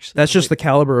 that's just the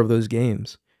caliber of those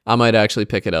games. I might actually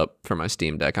pick it up for my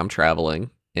Steam Deck. I'm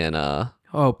traveling in Persona,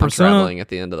 I'm traveling at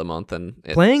the end of the month, and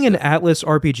playing an Atlas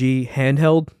RPG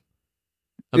handheld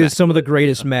is some of the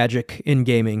greatest magic in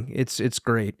gaming. It's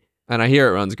great. And I hear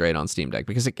it runs great on Steam Deck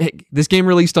because this game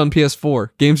released on PS4.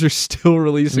 Games are still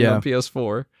releasing on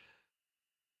PS4.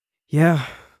 Yeah.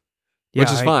 Which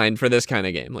is fine for this kind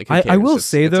of game. Like, I will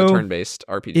say, though, it's a turn-based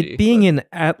RPG. It being an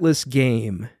Atlas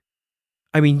game,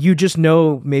 I mean, you just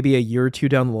know maybe a year or two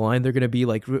down the line, they're going to be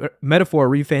like Metaphor,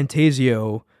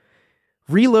 ReFantazio,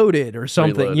 Reloaded or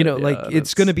something.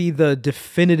 It's going to be the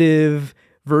definitive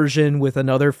version with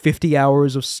another 50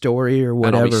 hours of story or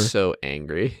whatever. And I'll be so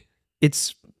angry.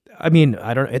 It's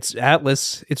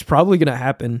Atlas. It's probably going to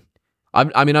happen.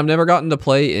 I mean, I've never gotten to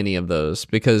play any of those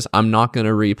because I'm not going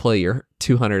to replay your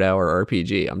 200-hour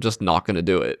RPG. I'm just not going to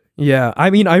do it. Yeah, I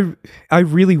mean, I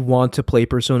really want to play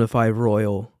Persona 5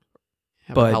 Royal.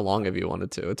 Yeah, but how long have you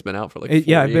wanted to? It's been out for like 4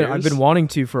 years. I've been wanting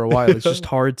to for a while. It's just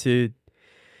hard to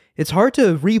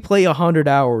replay 100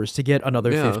 hours to get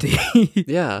another 50.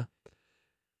 Yeah.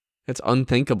 It's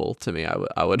unthinkable to me,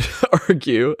 I would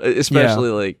argue, especially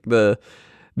like the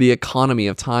economy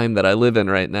of time that I live in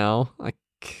right now. Like,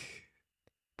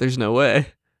 there's no way.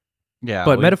 Yeah.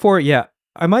 But Metaphor,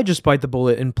 I might just bite the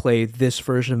bullet and play this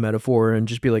version of Metaphor and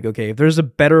just be like, okay, if there's a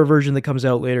better version that comes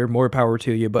out later, more power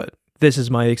to you, but this is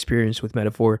my experience with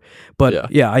Metaphor. But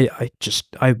I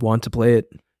want to play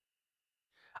it.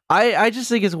 I just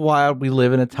think it's wild we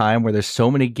live in a time where there's so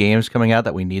many games coming out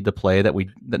that we need to play that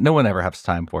no one ever has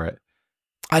time for it.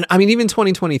 I mean, even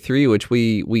 2023, which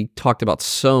we talked about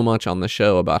so much on the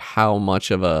show about how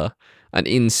much of an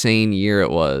insane year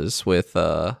it was with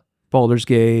Baldur's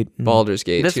Gate.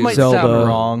 This might Zelda. sound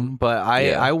wrong, but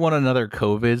I want another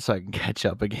COVID so I can catch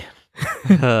up again.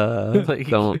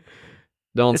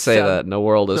 Don't say that. No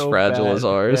world as fragile as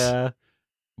ours. Yeah.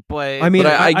 But I mean,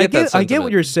 I I get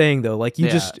what you're saying though. Like,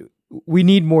 we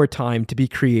need more time to be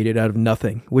created out of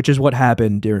nothing, which is what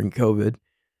happened during COVID.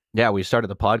 Yeah, we started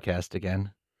the podcast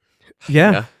again.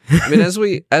 Yeah. I mean, as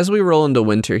we roll into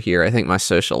winter here, I think my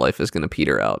social life is going to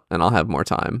peter out, and I'll have more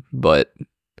time. But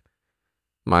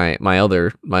my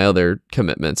other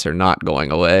commitments are not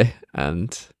going away,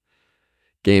 and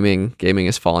gaming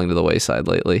is falling to the wayside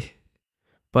lately.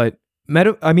 But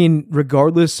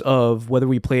regardless of whether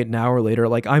we play it now or later,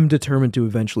 like, I'm determined to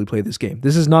eventually play this game.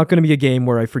 This is not going to be a game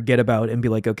where I forget about and be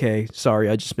like, okay, sorry,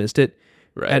 I just missed it.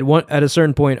 Right. At a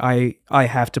certain point, I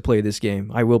have to play this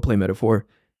game. I will play Metaphor.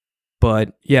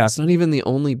 But yeah, it's not even the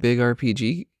only big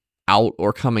RPG out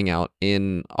or coming out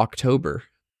in October.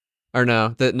 Or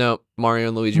no, Mario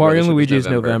and Luigi. Mario and Luigi is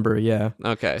November. Yeah.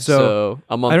 Okay, so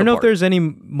a month. I don't know if apart. there's any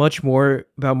much more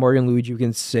about Mario and Luigi we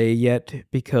can say yet,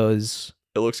 because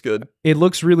it looks good. It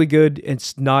looks really good.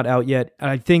 It's not out yet.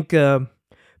 I think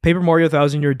Paper Mario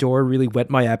Thousand Year Door really whet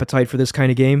my appetite for this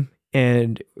kind of game,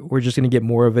 and we're just gonna get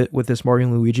more of it with this Mario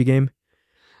and Luigi game.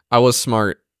 I was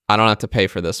smart. I don't have to pay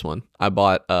for this one. I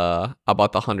bought the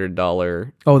 $100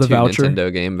 the voucher?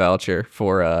 Nintendo game voucher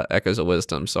for Echoes of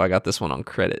Wisdom, so I got this one on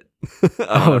credit. I don't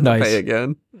have to nice. pay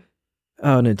again.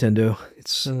 Oh, Nintendo.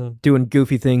 It's doing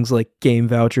goofy things like game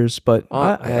vouchers, but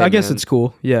I guess it's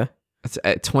cool. Yeah. It's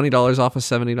at $20 off a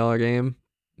 $70 game.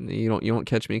 You won't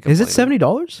catch me complaining. Is it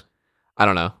 $70? I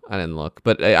don't know. I didn't look,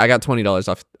 but I got $20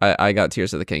 off. I got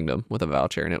Tears of the Kingdom with a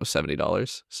voucher, and it was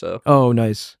 $70. So. Oh,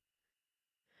 nice.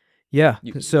 Yeah.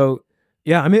 So,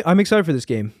 yeah, I'm excited for this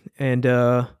game, and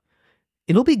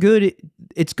it'll be good.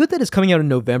 It's good that it's coming out in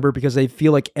November because I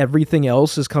feel like everything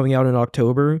else is coming out in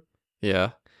October. Yeah.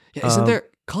 Isn't there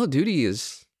Call of Duty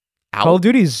is out? Call of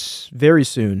Duty's very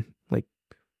soon, like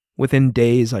within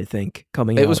days, I think,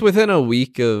 coming out. It was within a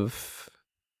week of.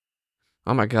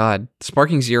 Oh my God,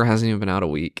 Sparking Zero hasn't even been out a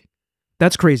week.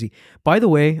 That's crazy. By the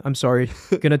way, I'm sorry.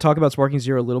 Gonna talk about Sparking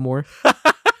Zero a little more.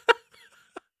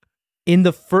 Within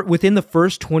the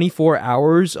first 24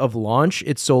 hours of launch,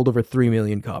 it sold over 3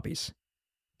 million copies.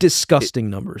 Disgusting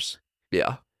numbers.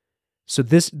 Yeah. So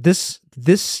this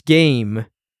game,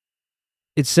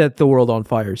 it set the world on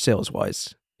fire sales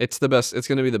wise. It's the best. It's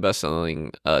going to be the best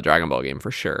selling Dragon Ball game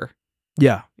for sure.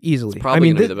 Yeah, easily. It's probably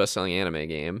going to be the best selling anime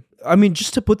game. I mean,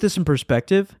 just to put this in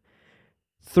perspective,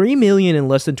 3 million in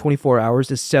less than 24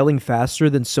 hours is selling faster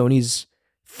than Sony's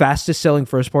fastest selling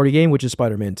first party game, which is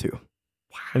Spider-Man 2.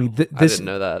 Wow. I mean, I didn't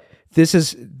know that. This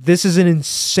is an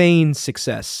insane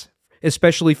success,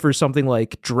 especially for something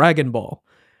like Dragon Ball.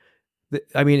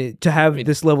 I mean, to have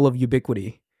this level of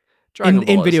ubiquity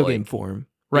in video game form,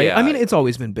 right? Yeah, I mean, it's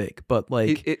always been big, but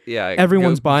like, yeah,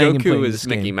 everyone's buying Goku and playing is this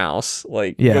Mickey game. Mouse.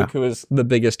 Like, Yeah. Goku is the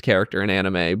biggest character in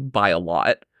anime by a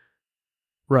lot.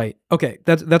 Right. Okay.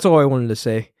 That's all I wanted to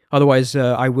say. Otherwise,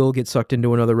 I will get sucked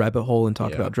into another rabbit hole and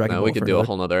talk about Dragon Ball. We could do a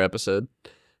whole nother episode.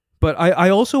 But I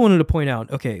also wanted to point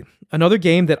out, okay, another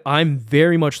game that I'm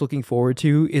very much looking forward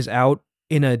to is out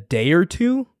in a day or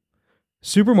two.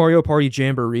 Super Mario Party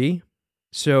Jamboree.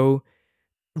 So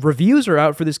reviews are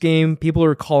out for this game. People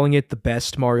are calling it the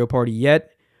best Mario Party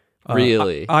yet.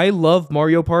 Really? I love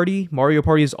Mario Party. Mario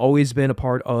Party has always been a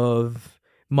part of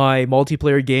my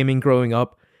multiplayer gaming growing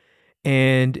up.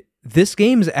 And this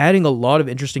game is adding a lot of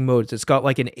interesting modes. It's got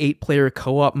like an 8-player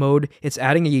co-op mode. It's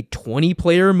adding a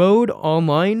 20-player mode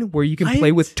online where you can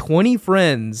play with 20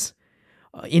 friends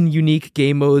in unique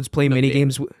game modes, play mini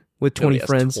games with 20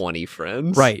 friends. 20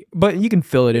 friends? Right. But you can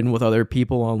fill it in with other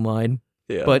people online.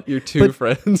 Yeah. But your two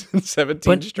friends and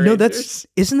 17 strangers.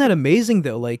 No, isn't that amazing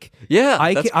though? Like, yeah,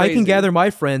 I can gather my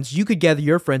friends, you could gather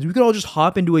your friends. We could all just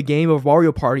hop into a game of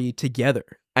Mario Party together.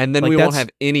 And then we won't have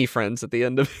any friends at the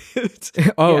end of it.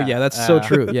 Oh, yeah, that's so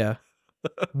true. Yeah.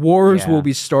 Wars will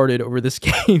be started over this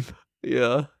game.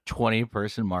 Yeah.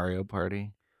 20-person Mario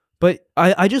Party. But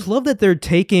I just love that they're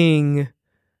taking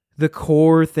the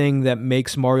core thing that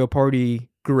makes Mario Party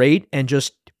great and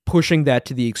just pushing that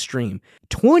to the extreme.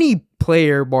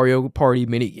 20-player Mario Party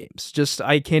minigames. Just,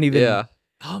 I can't even... Yeah.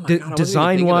 Oh my God,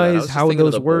 design-wise, how would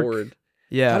those work? Board.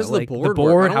 Yeah, how does like the board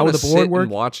work? How would the board work?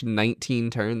 And watch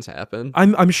 19 turns happen.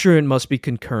 I'm sure it must be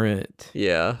concurrent.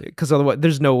 Yeah, because otherwise,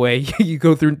 there's no way you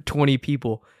go through 20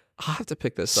 people. I'll have to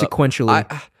pick this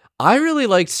sequentially. I really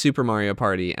liked Super Mario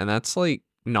Party, and that's like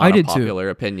not a popular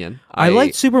opinion. I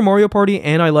liked Super Mario Party,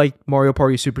 and I liked Mario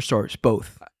Party Superstars,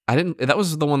 both. I didn't. That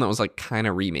was the one that was like kind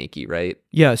of remakey, right?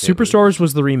 Yeah, Superstars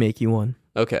was the remakey one.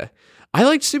 Okay, I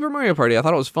liked Super Mario Party. I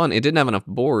thought it was fun. It didn't have enough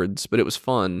boards, but it was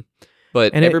fun.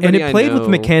 But and everybody it played with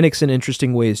mechanics in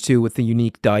interesting ways too, with the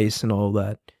unique dice and all of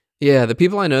that. Yeah, the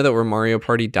people I know that were Mario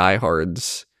Party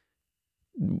diehards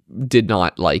did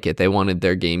not like it. They wanted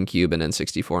their GameCube and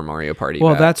N64 Mario Party.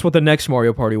 Well, back. That's what the next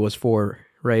Mario Party was for,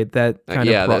 right? That kind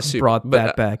of brought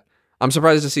that back. I'm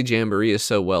surprised to see Jamboree is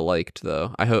so well liked,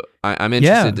 though. I'm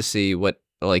interested to see what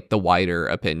like the wider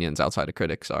opinions outside of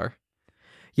critics are.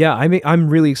 Yeah, I'm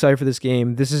really excited for this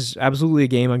game. This is absolutely a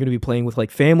game I'm going to be playing with like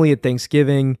family at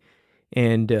Thanksgiving.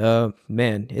 And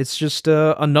man, it's just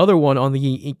another one on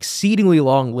the exceedingly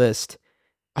long list.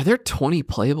 Are there 20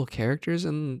 playable characters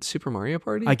in Super Mario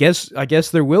Party? I guess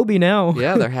there will be now.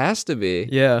 Yeah, there has to be.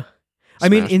 Yeah, I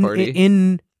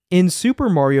mean in Super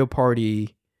Mario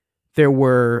Party, there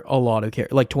were a lot of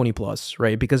characters, like 20 plus,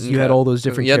 right? Because you had all those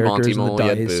different characters and the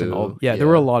dice and all. Yeah, there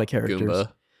were a lot of characters.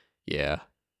 Goomba. Yeah,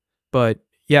 but.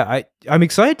 Yeah, I'm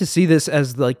excited to see this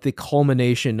as like the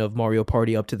culmination of Mario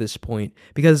Party up to this point,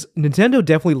 because Nintendo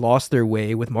definitely lost their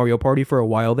way with Mario Party for a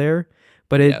while there,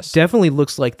 but it definitely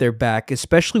looks like they're back,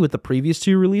 especially with the previous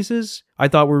two releases I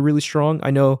thought were really strong.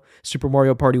 I know Super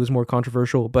Mario Party was more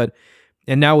controversial, but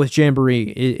And now with Jamboree,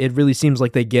 it really seems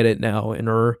like they get it now and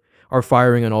are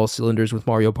firing on all cylinders with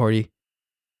Mario Party.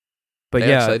 But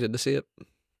yeah, excited to see it.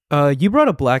 You brought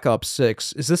up Black Ops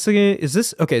 6. Is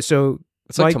this okay? So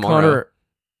It's like Mike, tomorrow. Connor,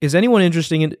 is anyone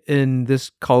interested in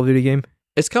this Call of Duty game?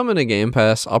 It's coming to Game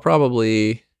Pass. I'll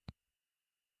probably.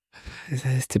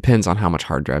 It depends on how much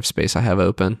hard drive space I have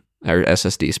open or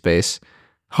SSD space.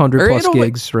 100 Or plus it'll,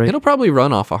 gigs, right? It'll probably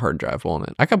run off a hard drive, won't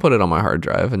it? I can put it on my hard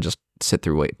drive and just sit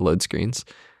through load screens.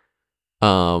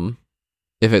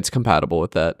 If it's compatible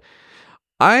with that,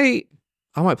 I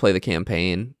might play the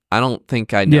campaign. I don't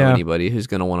think I know anybody who's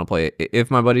gonna want to play it. If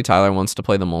my buddy Tyler wants to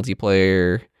play the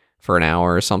multiplayer for an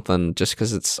hour or something, just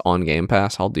because it's on Game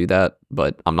Pass, I'll do that.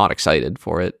 But I'm not excited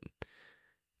for it.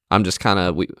 I'm just kind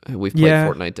of we've played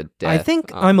Fortnite to death. I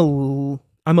think I'm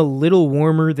a little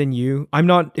warmer than you. I'm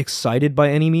not excited by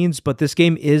any means, but this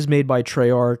game is made by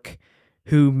Treyarch,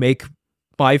 who make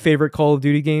my favorite Call of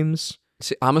Duty games.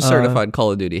 See, I'm a certified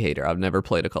Call of Duty hater. I've never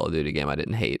played a Call of Duty game I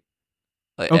didn't hate.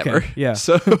 Ever. Yeah.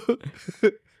 So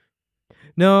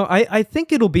no, I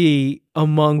think it'll be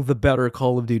among the better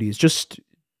Call of Duties, just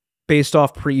based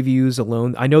off previews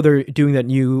alone. I know they're doing that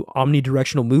new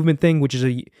omnidirectional movement thing, which is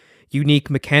a unique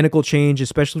mechanical change,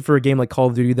 especially for a game like Call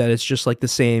of Duty that is just like the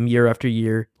same year after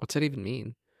year. what's that even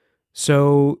mean?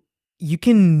 So you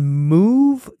can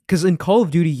move, because in Call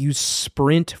of Duty you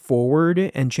sprint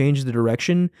forward and change the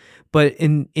direction, but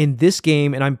in this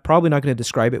game, and I'm probably not going to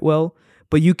describe it well,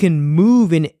 but you can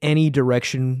move in any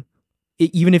direction,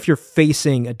 even if you're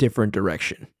facing a different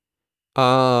direction.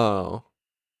 Oh.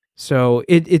 So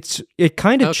it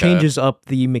kind of changes up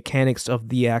the mechanics of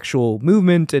the actual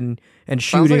movement and Sounds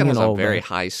shooting like it has and all a very that.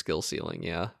 high skill ceiling,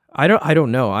 yeah. I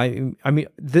don't know. I mean,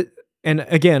 and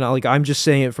again, like I'm just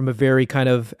saying it from a very kind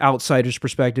of outsider's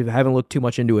perspective. I haven't looked too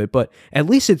much into it, but at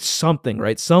least it's something,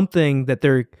 right? Something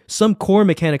that some core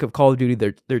mechanic of Call of Duty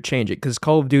they're changing, because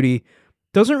Call of Duty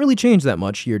doesn't really change that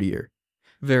much year to year.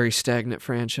 Very stagnant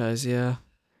franchise, yeah.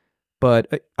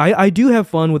 But I do have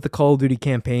fun with the Call of Duty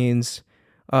campaigns.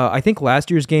 I think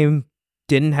last year's game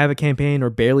didn't have a campaign or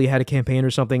barely had a campaign or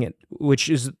something, which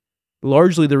is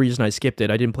largely the reason I skipped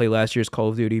it. I didn't play last year's Call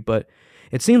of Duty, but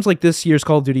it seems like this year's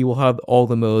Call of Duty will have all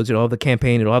the modes. It'll have the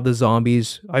campaign. It'll have the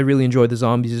zombies. I really enjoyed the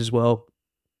zombies as well.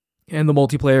 And the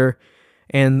multiplayer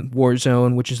and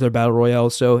Warzone, which is their battle royale.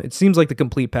 So it seems like the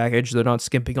complete package. They're not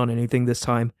skimping on anything this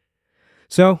time.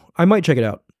 So I might check it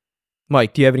out.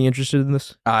 Mike, do you have any interest in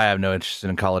this? I have no interest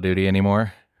in Call of Duty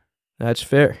anymore. That's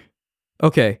fair.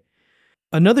 Okay.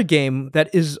 Another game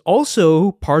that is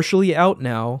also partially out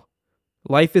now,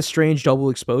 Life is Strange Double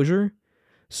Exposure.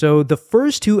 So the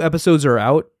first 2 episodes are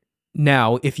out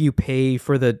now if you pay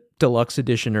for the deluxe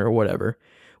edition or whatever,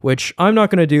 which I'm not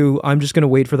going to do. I'm just going to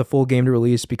wait for the full game to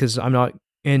release because I'm not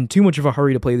in too much of a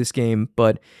hurry to play this game.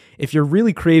 But if you're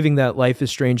really craving that Life is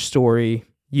Strange story,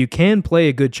 you can play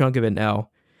a good chunk of it now.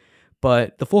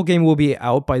 But the full game will be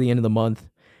out by the end of the month.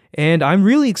 And I'm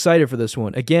really excited for this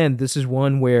one. Again, this is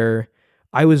one where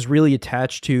I was really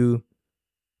attached to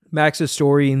Max's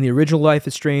story in the original Life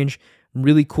is Strange.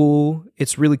 Really cool.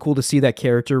 It's really cool to see that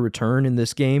character return in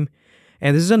this game.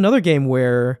 And this is another game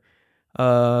where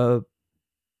I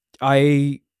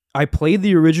played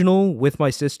the original with my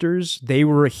sisters. They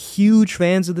were huge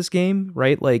fans of this game,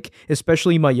 right? Like,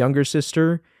 especially my youngest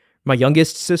sister,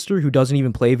 who doesn't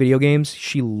even play video games.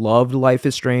 She loved Life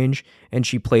is Strange, and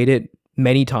she played it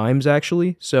many times,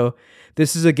 actually. So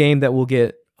this is a game that will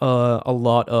get a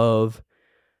lot of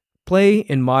play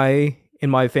in my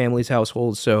family's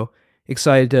household. So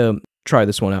excited to try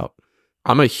this one out.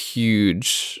 I'm a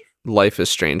huge Life is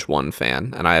Strange 1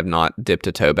 fan, and I have not dipped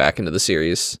a toe back into the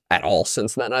series at all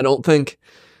since then, I don't think.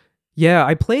 Yeah,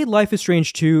 I played Life is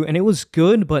Strange 2, and it was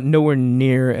good, but nowhere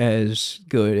near as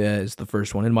good as the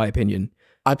first one, in my opinion.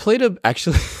 I played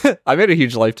actually, I made a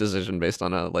huge life decision based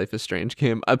on a Life is Strange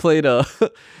game. I played a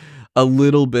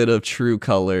little bit of True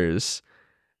Colors,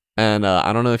 and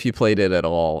I don't know if you played it at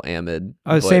all, Ahmed.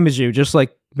 Same as you, just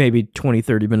like maybe 20,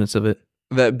 30 minutes of it.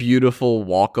 That beautiful,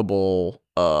 walkable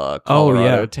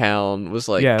Colorado town was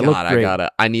like, yeah, God,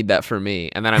 I need that for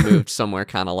me. And then I moved somewhere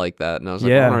kind of like that, and I was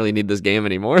like, I don't really need this game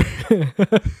anymore.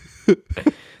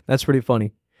 That's pretty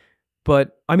funny.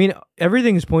 But, I mean,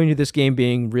 everything is pointing to this game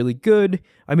being really good.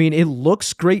 I mean, it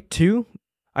looks great, too.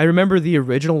 I remember the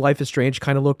original Life is Strange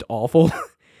kind of looked awful.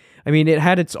 I mean, it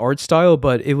had its art style,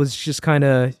 but it was just kind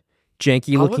of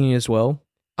janky looking as well.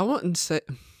 I wouldn't say...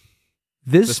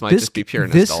 This might just be pure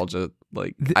nostalgia.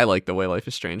 I like the way Life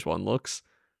is Strange 1 looks.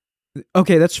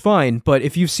 Okay, that's fine. But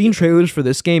if you've seen trailers for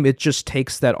this game, it just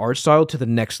takes that art style to the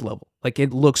next level. Like,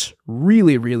 it looks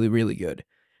really, really, really good.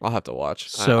 I'll have to watch.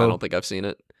 So, I don't think I've seen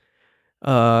it.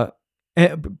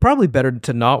 Probably better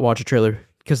to not watch a trailer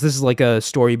because this is like a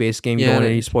story-based game. You don't want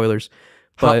any spoilers.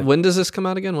 But when does this come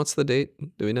out again? What's the date?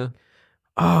 Do we know?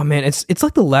 oh man, it's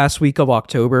like the last week of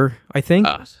October, I think.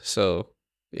 So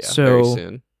very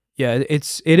soon. Yeah,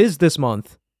 it is this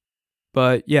month.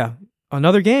 But yeah,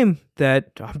 another game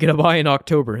that I'm gonna buy in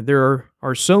October. There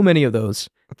are so many of those.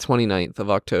 29th of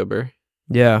October.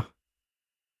 Yeah.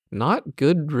 Not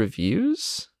good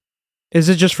reviews? Is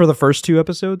it just for the first 2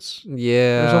 episodes?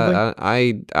 Yeah,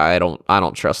 I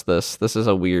don't trust this. This is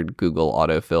a weird Google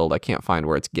autofilled. I can't find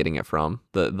where it's getting it from.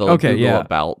 The Google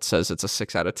about says it's a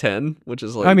 6 out of 10, which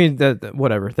is like, I mean, that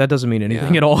whatever. That doesn't mean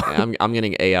anything at all. I'm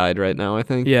getting AI'd right now, I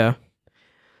think. Yeah.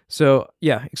 So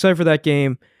yeah, excited for that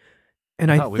game.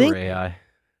 And I think we were AI.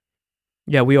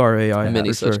 Yeah, we are AI.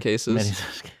 Many such cases.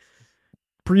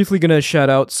 Briefly gonna shout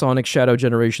out Sonic Shadow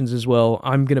Generations as well.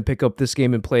 I'm gonna pick up this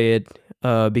game and play it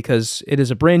because it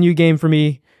is a brand new game for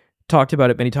me. Talked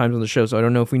about it many times on the show, so I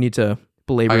don't know if we need to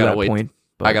belabor that point.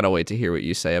 But I gotta wait to hear what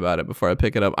you say about it before I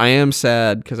pick it up. I am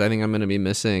sad because I think I'm gonna be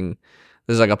missing.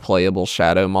 There's like a playable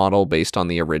Shadow model based on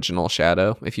the original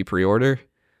Shadow if you pre-order.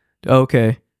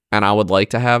 Okay. And I would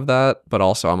like to have that, but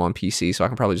also I'm on PC, so I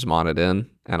can probably just mod it in.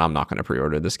 And I'm not going to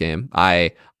pre-order this game.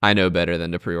 I know better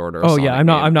than to pre-order. I'm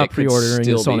not pre-ordering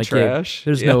the Sonic game.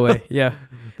 There's no way. Yeah,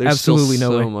 there's absolutely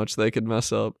no way. So much they could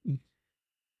mess up.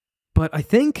 But I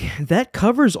think that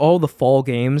covers all the fall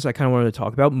games I kind of wanted to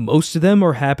talk about. Most of them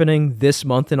are happening this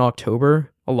month in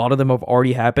October. A lot of them have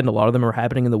already happened. A lot of them are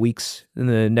happening in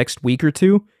the next week or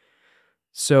two.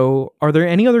 So, are there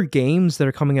any other games that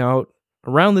are coming out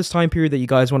around this time period that you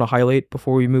guys want to highlight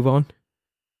before we move on?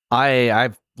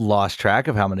 I've lost track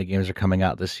of how many games are coming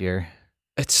out this year.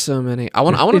 It's so many. I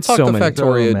want to talk the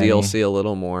Factorio DLC a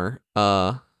little more.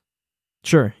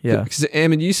 Sure, yeah. Because I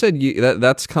mean, you said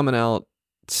that's coming out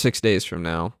 6 days from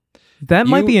now. That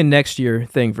might be a next year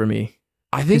thing for me.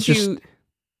 I think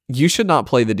you should not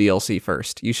play the DLC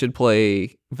first. You should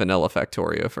play Vanilla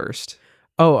Factorio first.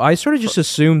 Oh, I sort of just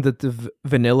assumed that the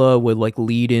vanilla would like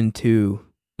lead into.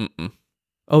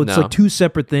 Oh, it's like 2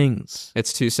 separate things.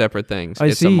 It's 2 separate things. I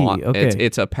see. Okay.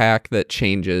 It's a pack that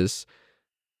changes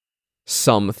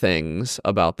some things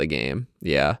about the game.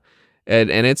 Yeah. And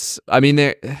it's, I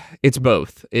mean, it's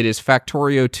both. It is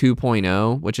Factorio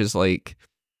 2.0, which is like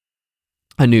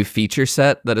a new feature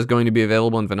set that is going to be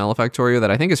available in Vanilla Factorio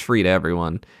that I think is free to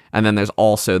everyone. And then there's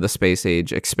also the Space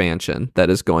Age expansion that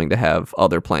is going to have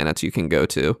other planets you can go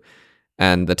to.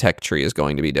 And the tech tree is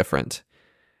going to be different.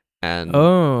 And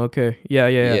okay.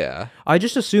 Yeah. I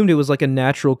just assumed it was like a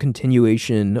natural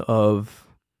continuation of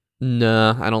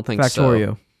No, I don't think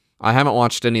Factorio. So. I haven't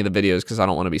watched any of the videos because I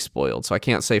don't want to be spoiled, so I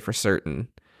can't say for certain.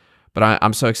 But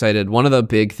I'm so excited. One of the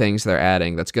big things they're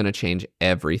adding that's going to change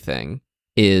everything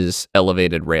is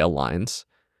elevated rail lines.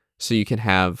 So you can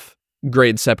have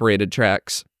grade-separated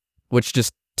tracks, which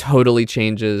just totally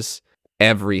changes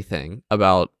everything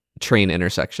about train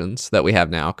intersections that we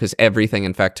have now, because everything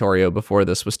in Factorio before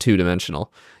this was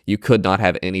 2-dimensional. You could not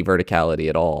have any verticality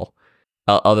at all,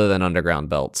 other than underground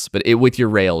belts. But with your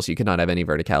rails, you could not have any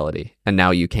verticality, and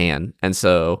now you can. And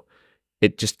so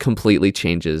it just completely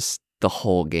changes the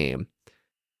whole game.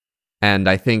 And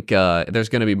I think there's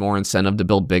going to be more incentive to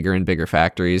build bigger and bigger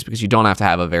factories, because you don't have to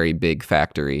have a very big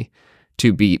factory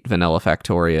to beat Vanilla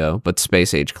Factorio. But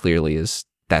Space Age clearly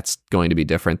that's going to be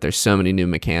different. There's so many new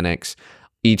mechanics.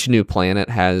 Each new planet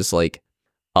has like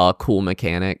a cool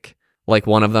mechanic. Like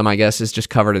one of them, I guess, is just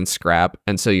covered in scrap.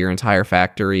 And so your entire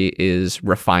factory is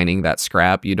refining that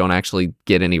scrap. You don't actually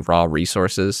get any raw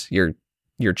resources. You're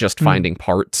just finding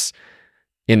parts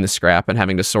in the scrap and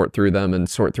having to sort through them and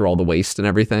sort through all the waste and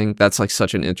everything. That's like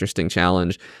such an interesting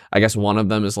challenge. I guess one of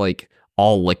them is like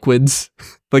all liquids.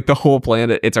 Like the whole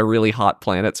planet, it's a really hot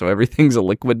planet, so everything's a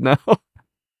liquid now.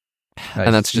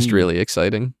 And that's just really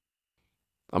exciting.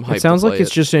 I'm hyped. It sounds like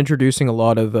it's just introducing a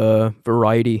lot of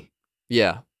variety.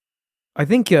 Yeah. I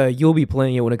think you'll be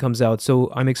playing it when it comes out,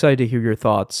 so I'm excited to hear your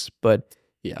thoughts. But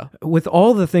yeah, with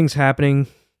all the things happening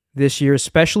this year,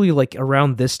 especially like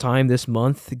around this time, this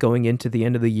month, going into the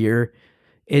end of the year,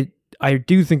 I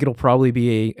do think it'll probably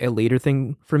be a later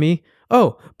thing for me.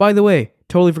 Oh, by the way,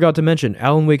 totally forgot to mention,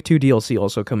 Alan Wake 2 DLC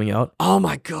also coming out. Oh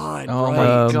my god. Oh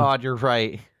my god, you're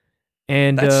right.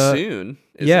 And that's soon.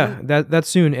 That's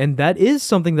soon. And that is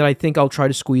something that I think I'll try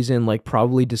to squeeze in like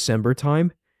probably December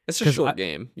time. It's a short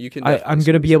game. You can. I'm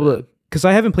going to be able to, because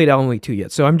I haven't played Alan Wake 2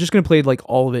 yet, so I'm just going to play like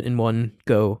all of it in one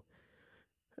go.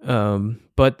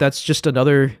 But that's just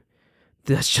another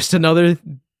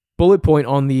bullet point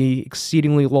on the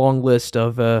exceedingly long list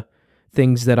of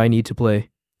things that I need to play.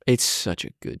 It's such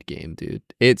a good game, dude.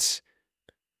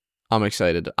 I'm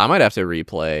excited. I might have to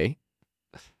replay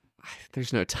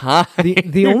There's no time.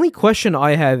 The only question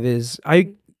I have is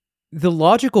the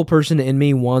logical person in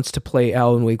me wants to play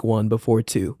Alan Wake 1 before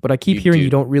 2, but I keep hearing you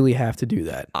don't really have to do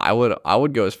that. I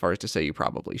would go as far as to say you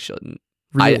probably shouldn't.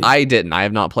 Really? I didn't. I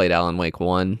have not played Alan Wake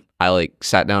 1. I like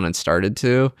sat down and started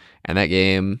to, and that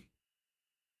game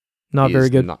Not very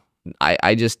good.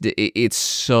 It's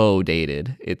so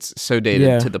dated. It's so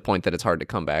dated to the point that it's hard to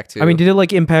come back to. I mean, did it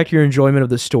like impact your enjoyment of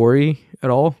the story at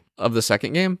all? Of the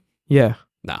second game? Yeah.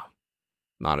 No.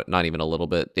 Not even a little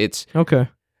bit. It's okay.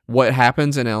 What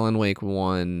happens in Alan Wake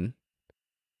 1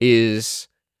 is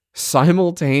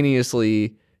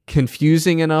simultaneously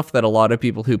confusing enough that a lot of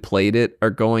people who played it are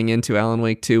going into Alan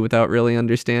Wake 2 without really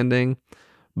understanding,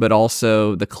 but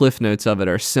also the cliff notes of it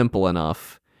are simple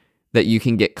enough that you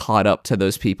can get caught up to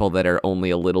those people that are only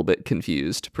a little bit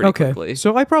confused pretty quickly.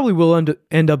 So I probably will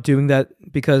end up doing that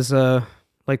because,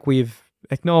 like we've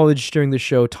acknowledged during the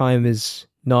show, time is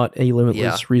not a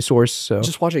limitless resource. So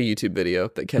just watch a YouTube video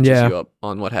that catches you up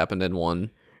on what happened in 1.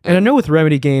 And I know with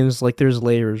Remedy games, like there's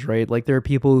layers, right? Like there are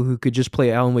people who could just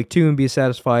play Alan Wake 2 and be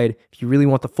satisfied. If you really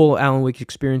want the full Alan Wake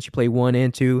experience, you play 1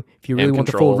 and 2. If you really want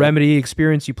the full Remedy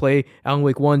experience, you play Alan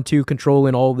Wake 1, 2, Control,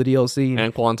 and all of the DLC.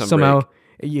 And Quantum somehow Break.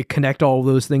 You connect all of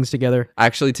those things together.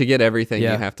 Actually, to get everything, you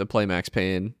have to play Max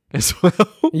Payne as well.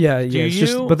 It's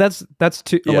just, but that's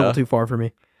a little too far for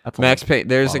me. Max Payne.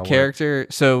 There's a character.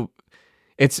 So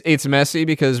it's messy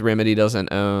because Remedy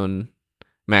doesn't own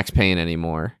Max Payne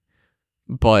anymore.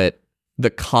 But the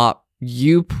cop,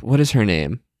 what is her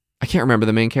name? I can't remember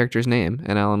the main character's name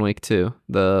in Alan Wake 2.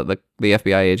 The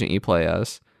FBI agent you play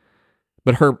as.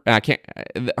 But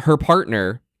her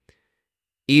partner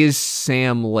is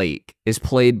Sam Lake, is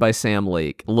played by Sam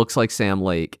Lake, looks like Sam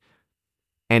Lake,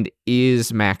 and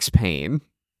is Max Payne,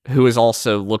 who is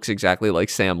also looks exactly like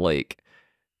Sam Lake.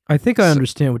 I think I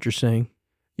understand what you're saying.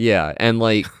 Yeah, and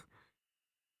like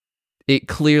it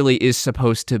clearly is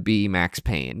supposed to be Max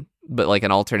Payne, but like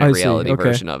an alternate reality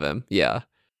version of him. Yeah.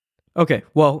 Okay,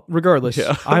 well, regardless,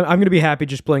 I'm going to be happy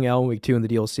just playing Alan Wake 2 in the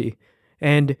DLC.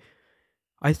 And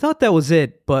I thought that was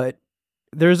it, but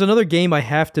there's another game I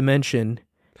have to mention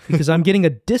because I'm getting a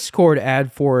Discord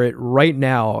ad for it right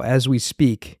now as we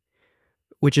speak,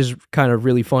 which is kind of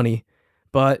really funny.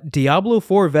 But Diablo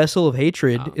 4 Vessel of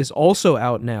Hatred is also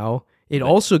out now. It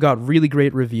also got really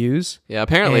great reviews. Yeah,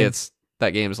 apparently that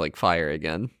game's like fire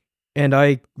again. And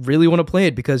I really want to play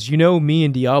it because you know me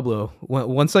and Diablo.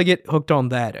 Once I get hooked on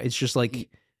that, it's just like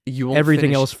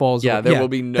everything else falls. Yeah, there will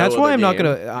be no. That's why I'm game.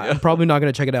 I'm probably not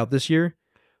gonna check it out this year,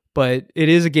 but it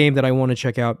is a game that I want to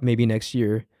check out maybe next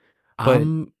year. But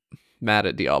I'm mad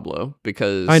at Diablo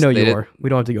because I know you are. We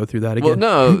don't have to go through that again. Well,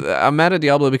 no, I'm mad at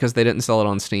Diablo because they didn't sell it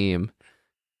on Steam,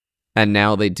 and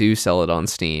now they do sell it on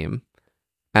Steam,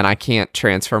 and I can't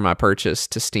transfer my purchase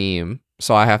to Steam.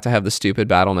 So I have to have the stupid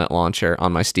Battle.net launcher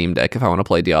on my Steam Deck if I want to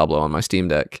play Diablo on my Steam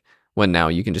Deck, when now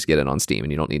you can just get it on Steam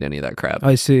and you don't need any of that crap.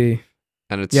 I see.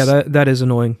 And it's that is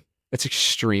annoying. It's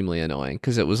extremely annoying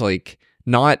because it was like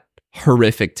not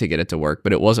horrific to get it to work,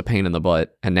 but it was a pain in the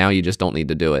butt, and now you just don't need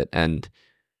to do it, and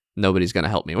nobody's going to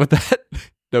help me with that.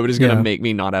 Nobody's going to make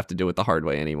me not have to do it the hard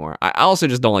way anymore. I also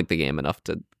just don't like the game enough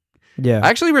to... Yeah. I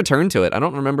actually returned to it. I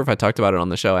don't remember if I talked about it on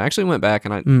the show. I actually went back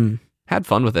and I had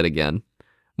fun with it again.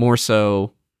 More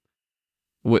so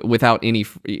without any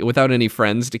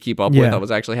friends to keep up with. I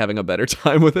was actually having a better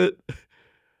time with it.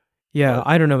 Yeah,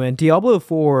 I don't know, man. Diablo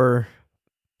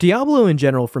in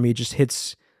general for me just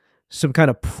hits some kind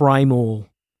of primal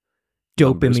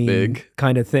dopamine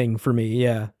kind of thing for me.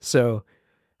 Yeah. So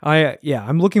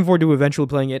I'm looking forward to eventually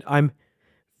playing it. I'm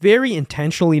very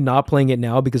intentionally not playing it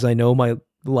now because I know my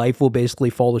life will basically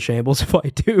fall to shambles if I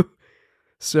do.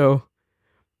 So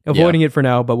avoiding it for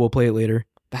now, but we'll play it later.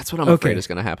 That's what I'm afraid is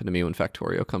going to happen to me when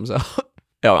Factorio comes out.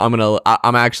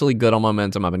 I'm actually good on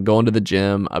momentum. I've been going to the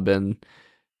gym. I've been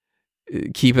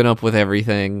keeping up with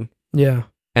everything. Yeah.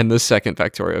 And the second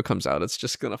Factorio comes out, it's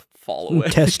just going to fall away.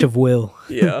 Test of will.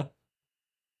 Yeah.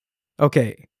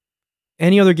 Okay.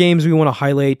 Any other games we want to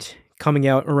highlight coming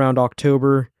out around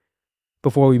October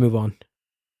before we move on?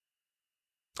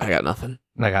 I got nothing.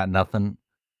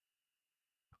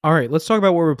 All right, let's talk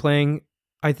about what we're playing.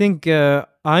 I think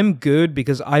I'm good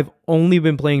because I've only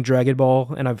been playing Dragon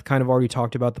Ball, and I've kind of already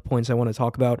talked about the points I want to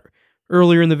talk about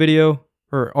earlier in the video,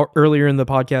 or earlier in the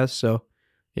podcast, so...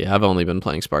 Yeah, I've only been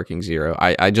playing Sparking Zero.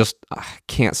 I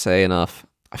can't say enough.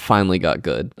 I finally got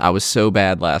good. I was so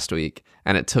bad last week,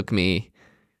 and it took me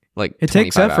like it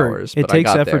takes effort. Hours, it takes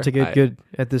effort to get good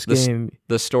at this game.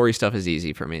 The story stuff is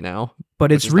easy for me now.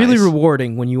 But it's really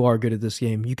rewarding when you are good at this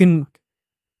game. You can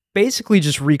basically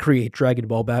just recreate Dragon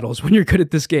Ball battles when you're good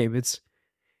at this game.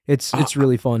 It's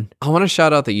really fun. I want to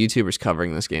shout out the YouTubers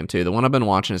covering this game too. The one I've been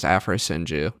watching is Afro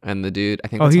Sinju, and the dude, I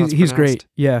think that's how it's he's pronounced. great.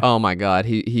 Yeah. Oh my god,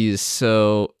 he is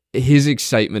so, his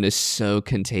excitement is so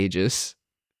contagious.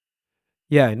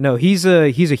 Yeah, no, he's a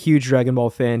huge Dragon Ball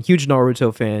fan, huge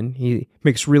Naruto fan. He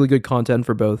makes really good content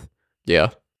for both. Yeah.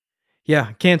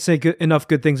 Yeah, can't say enough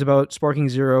good things about Sparking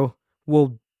Zero.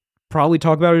 We'll probably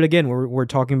talk about it again. We're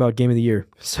talking about Game of the Year.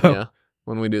 So, Yeah,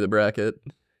 when we do the bracket.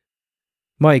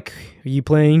 Mike, are you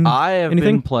playing I have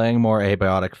anything? been playing more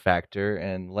Abiotic Factor,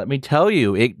 and let me tell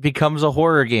you, it becomes a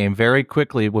horror game very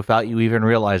quickly without you even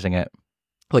realizing it.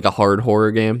 Like a hard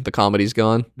horror game. The comedy's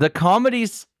gone. The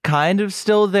comedy's kind of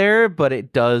still there, but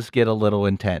it does get a little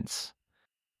intense.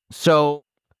 So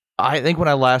I think when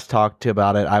I last talked to you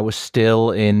about it, I was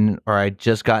still in, or I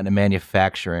just got into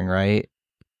manufacturing, right?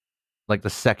 Like the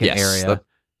second area.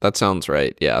 That sounds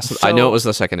right. Yeah. So I know it was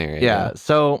the second area. Yeah.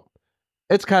 So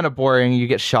it's kind of boring. You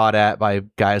get shot at by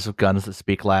guys with guns that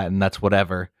speak Latin. That's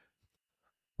whatever.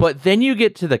 But then you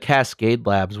get to the Cascade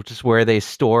Labs, which is where they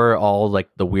store all like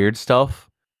the weird stuff.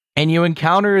 And you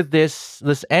encounter this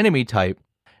enemy type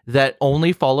that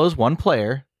only follows one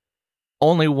player.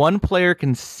 Only one player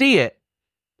can see it.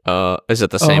 Is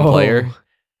it the same player?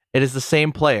 It is the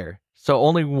same player. So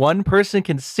only one person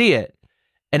can see it,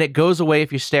 and it goes away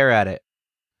if you stare at it.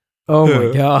 Oh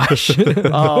my gosh.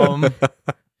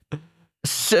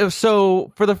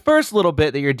 So for the first little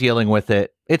bit that you're dealing with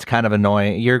it, it's kind of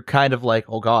annoying. You're kind of like,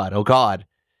 oh god.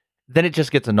 Then it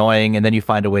just gets annoying, and then you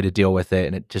find a way to deal with it,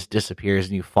 and it just disappears,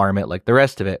 and you farm it like the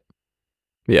rest of it.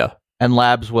 Yeah. And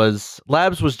Labs was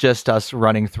just us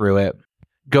running through it,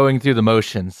 going through the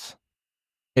motions.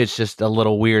 It's just a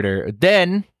little weirder.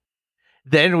 Then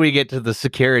we get to the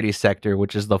security sector,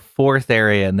 which is the fourth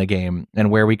area in the game,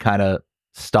 and where we kind of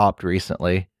stopped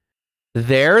recently.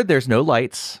 There's no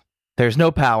lights. There's no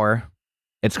power.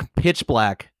 It's pitch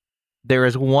black. There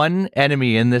is one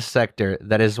enemy in this sector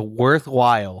that is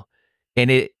worthwhile,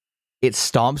 and it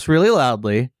stomps really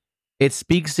loudly. It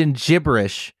speaks in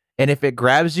gibberish, and if it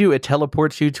grabs you, it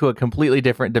teleports you to a completely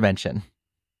different dimension.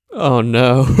 Oh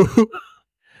no.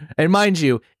 And mind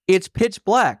you, it's pitch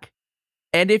black.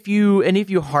 And if you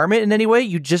harm it in any way,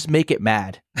 you just make it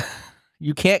mad.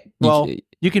 You can't, well,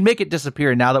 you can make it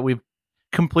disappear. Now that we've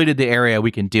completed the area,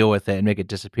 we can deal with it and make it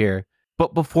disappear.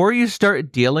 But before you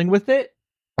start dealing with it,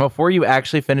 before you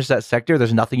actually finish that sector,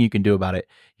 there's nothing you can do about it.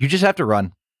 You just have to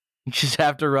run. You just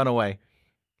have to run away.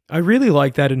 I really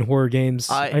like that in horror games.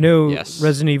 I know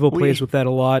Resident Evil plays with that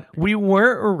a lot. We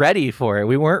weren't ready for it.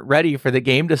 We weren't ready for the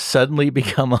game to suddenly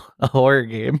become a horror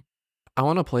game. I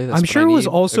want to play this. I'm sure it was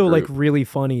also like really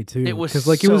funny too. It was because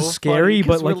like it was scary,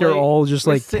 but like you're all just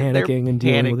like panicking and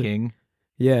dealing with it.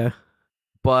 Yeah,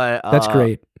 but that's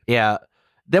great. Yeah.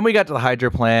 Then we got to the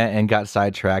Hydro plant and got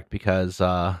sidetracked because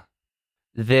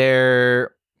they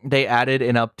added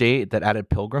an update that added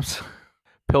pilgrims.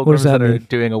 Pilgrims that are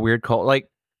doing a weird cult. Like,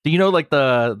 do you know like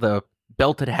the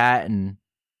belted hat and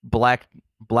black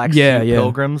suit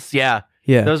pilgrims? Yeah.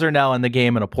 Those are now in the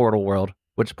game in a portal world.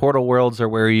 Which portal worlds are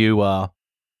where you are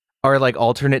like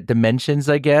alternate dimensions,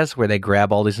 I guess, where they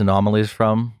grab all these anomalies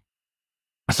from.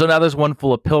 So now there's one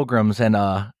full of pilgrims, and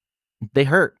they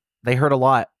hurt. They hurt a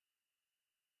lot.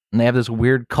 And they have this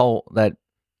weird cult that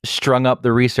strung up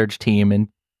the research team and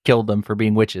killed them for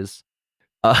being witches.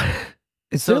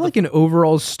 Is there like an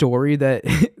overall story that's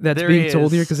being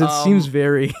told here? Because it seems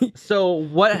very... So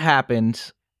what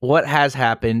has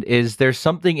happened is there's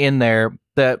something in there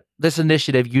that this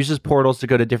initiative uses portals to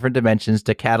go to different dimensions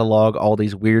to catalog all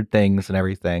these weird things and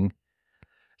everything.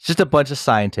 It's just a bunch of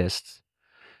scientists.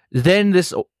 Then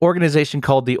this organization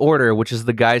called the Order, which is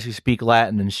the guys who speak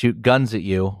Latin and shoot guns at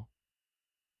you,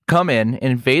 come in,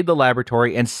 invade the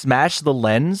laboratory, and smash the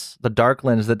lens, the dark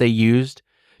lens that they used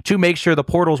to make sure the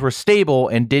portals were stable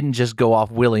and didn't just go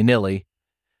off willy-nilly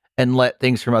and let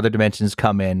things from other dimensions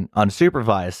come in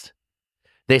unsupervised.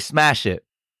 They smash it.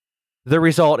 The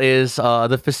result is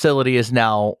the facility is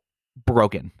now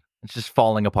broken. It's just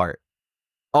falling apart.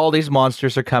 All these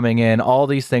monsters are coming in. All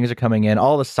these things are coming in.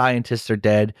 All the scientists are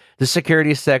dead. The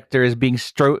security sector is being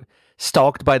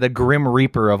stalked by the Grim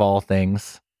Reaper of all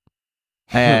things.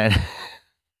 And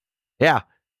yeah,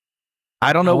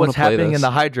 I don't know what's happening in the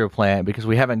hydro plant because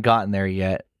we haven't gotten there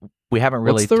yet. We haven't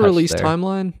really. What's the release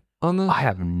timeline on this? I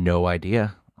have no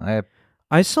idea.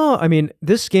 I mean,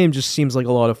 this game just seems like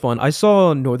a lot of fun. I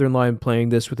saw Northern Lion playing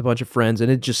this with a bunch of friends, and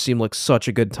it just seemed like such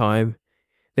a good time.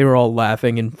 They were all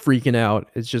laughing and freaking out.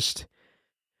 It's just,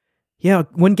 yeah,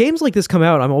 when games like this come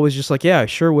out, I'm always just like, yeah, I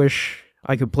sure wish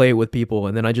I could play it with people,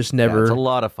 and then I just never it's a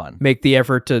lot of fun. Make the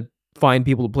effort to find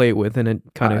people to play it with, and it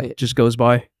kind of just goes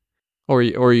by. Or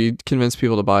you convince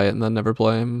people to buy it and then never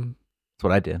play them. That's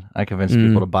what I did. I convinced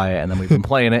people to buy it, and then we've been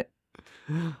playing it.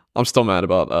 I'm still mad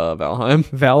about Valheim.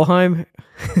 Valheim?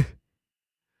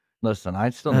 Listen, I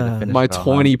still need to finish my Valheim.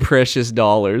 20 precious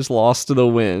dollars lost to the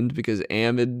wind because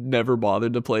Ahmed never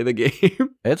bothered to play the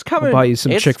game. It's coming. I'll buy you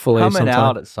some Chick-fil-A coming sometime.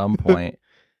 out at some point.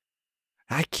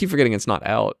 I keep forgetting it's not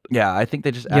out. Yeah, I think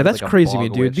they just Yeah, added, that's like, a crazy to me,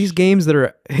 bog dude. witch. These games that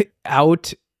are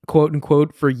out, quote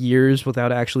unquote, for years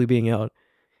without actually being out.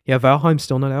 Yeah, Valheim's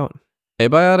still not out.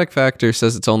 Abiotic Factor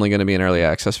says it's only going to be in early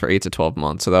access for 8 to 12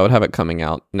 months, so that would have it coming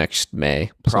out next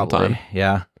May Probably, sometime.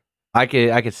 yeah. I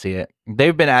could see it.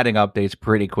 They've been adding updates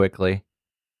pretty quickly.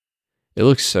 It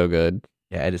looks so good.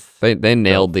 Yeah, it is. They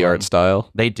nailed the fun. art style.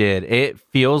 They did. It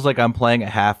feels like I'm playing a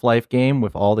Half-Life game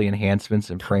with all the enhancements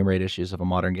and frame rate issues of a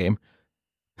modern game.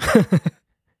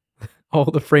 All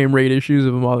the frame rate issues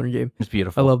of a modern game. It's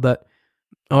beautiful. I love that.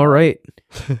 All right.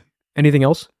 Anything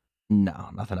else? No,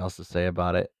 nothing else to say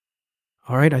about it.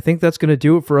 All right, I think that's going to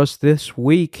do it for us this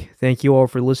week. Thank you all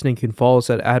for listening. You can follow us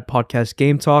at Podcast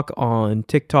Game Talk on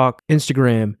TikTok,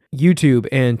 Instagram, YouTube,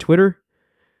 and Twitter.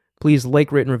 Please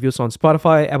like, rate, and review us on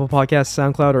Spotify, Apple Podcasts,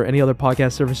 SoundCloud, or any other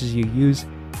podcast services you use.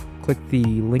 Click the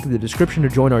link in the description to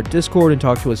join our Discord and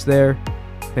talk to us there.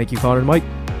 Thank you, Connor and Mike.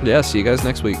 Yeah, see you guys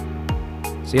next week.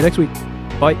 See you next week.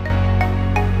 Bye.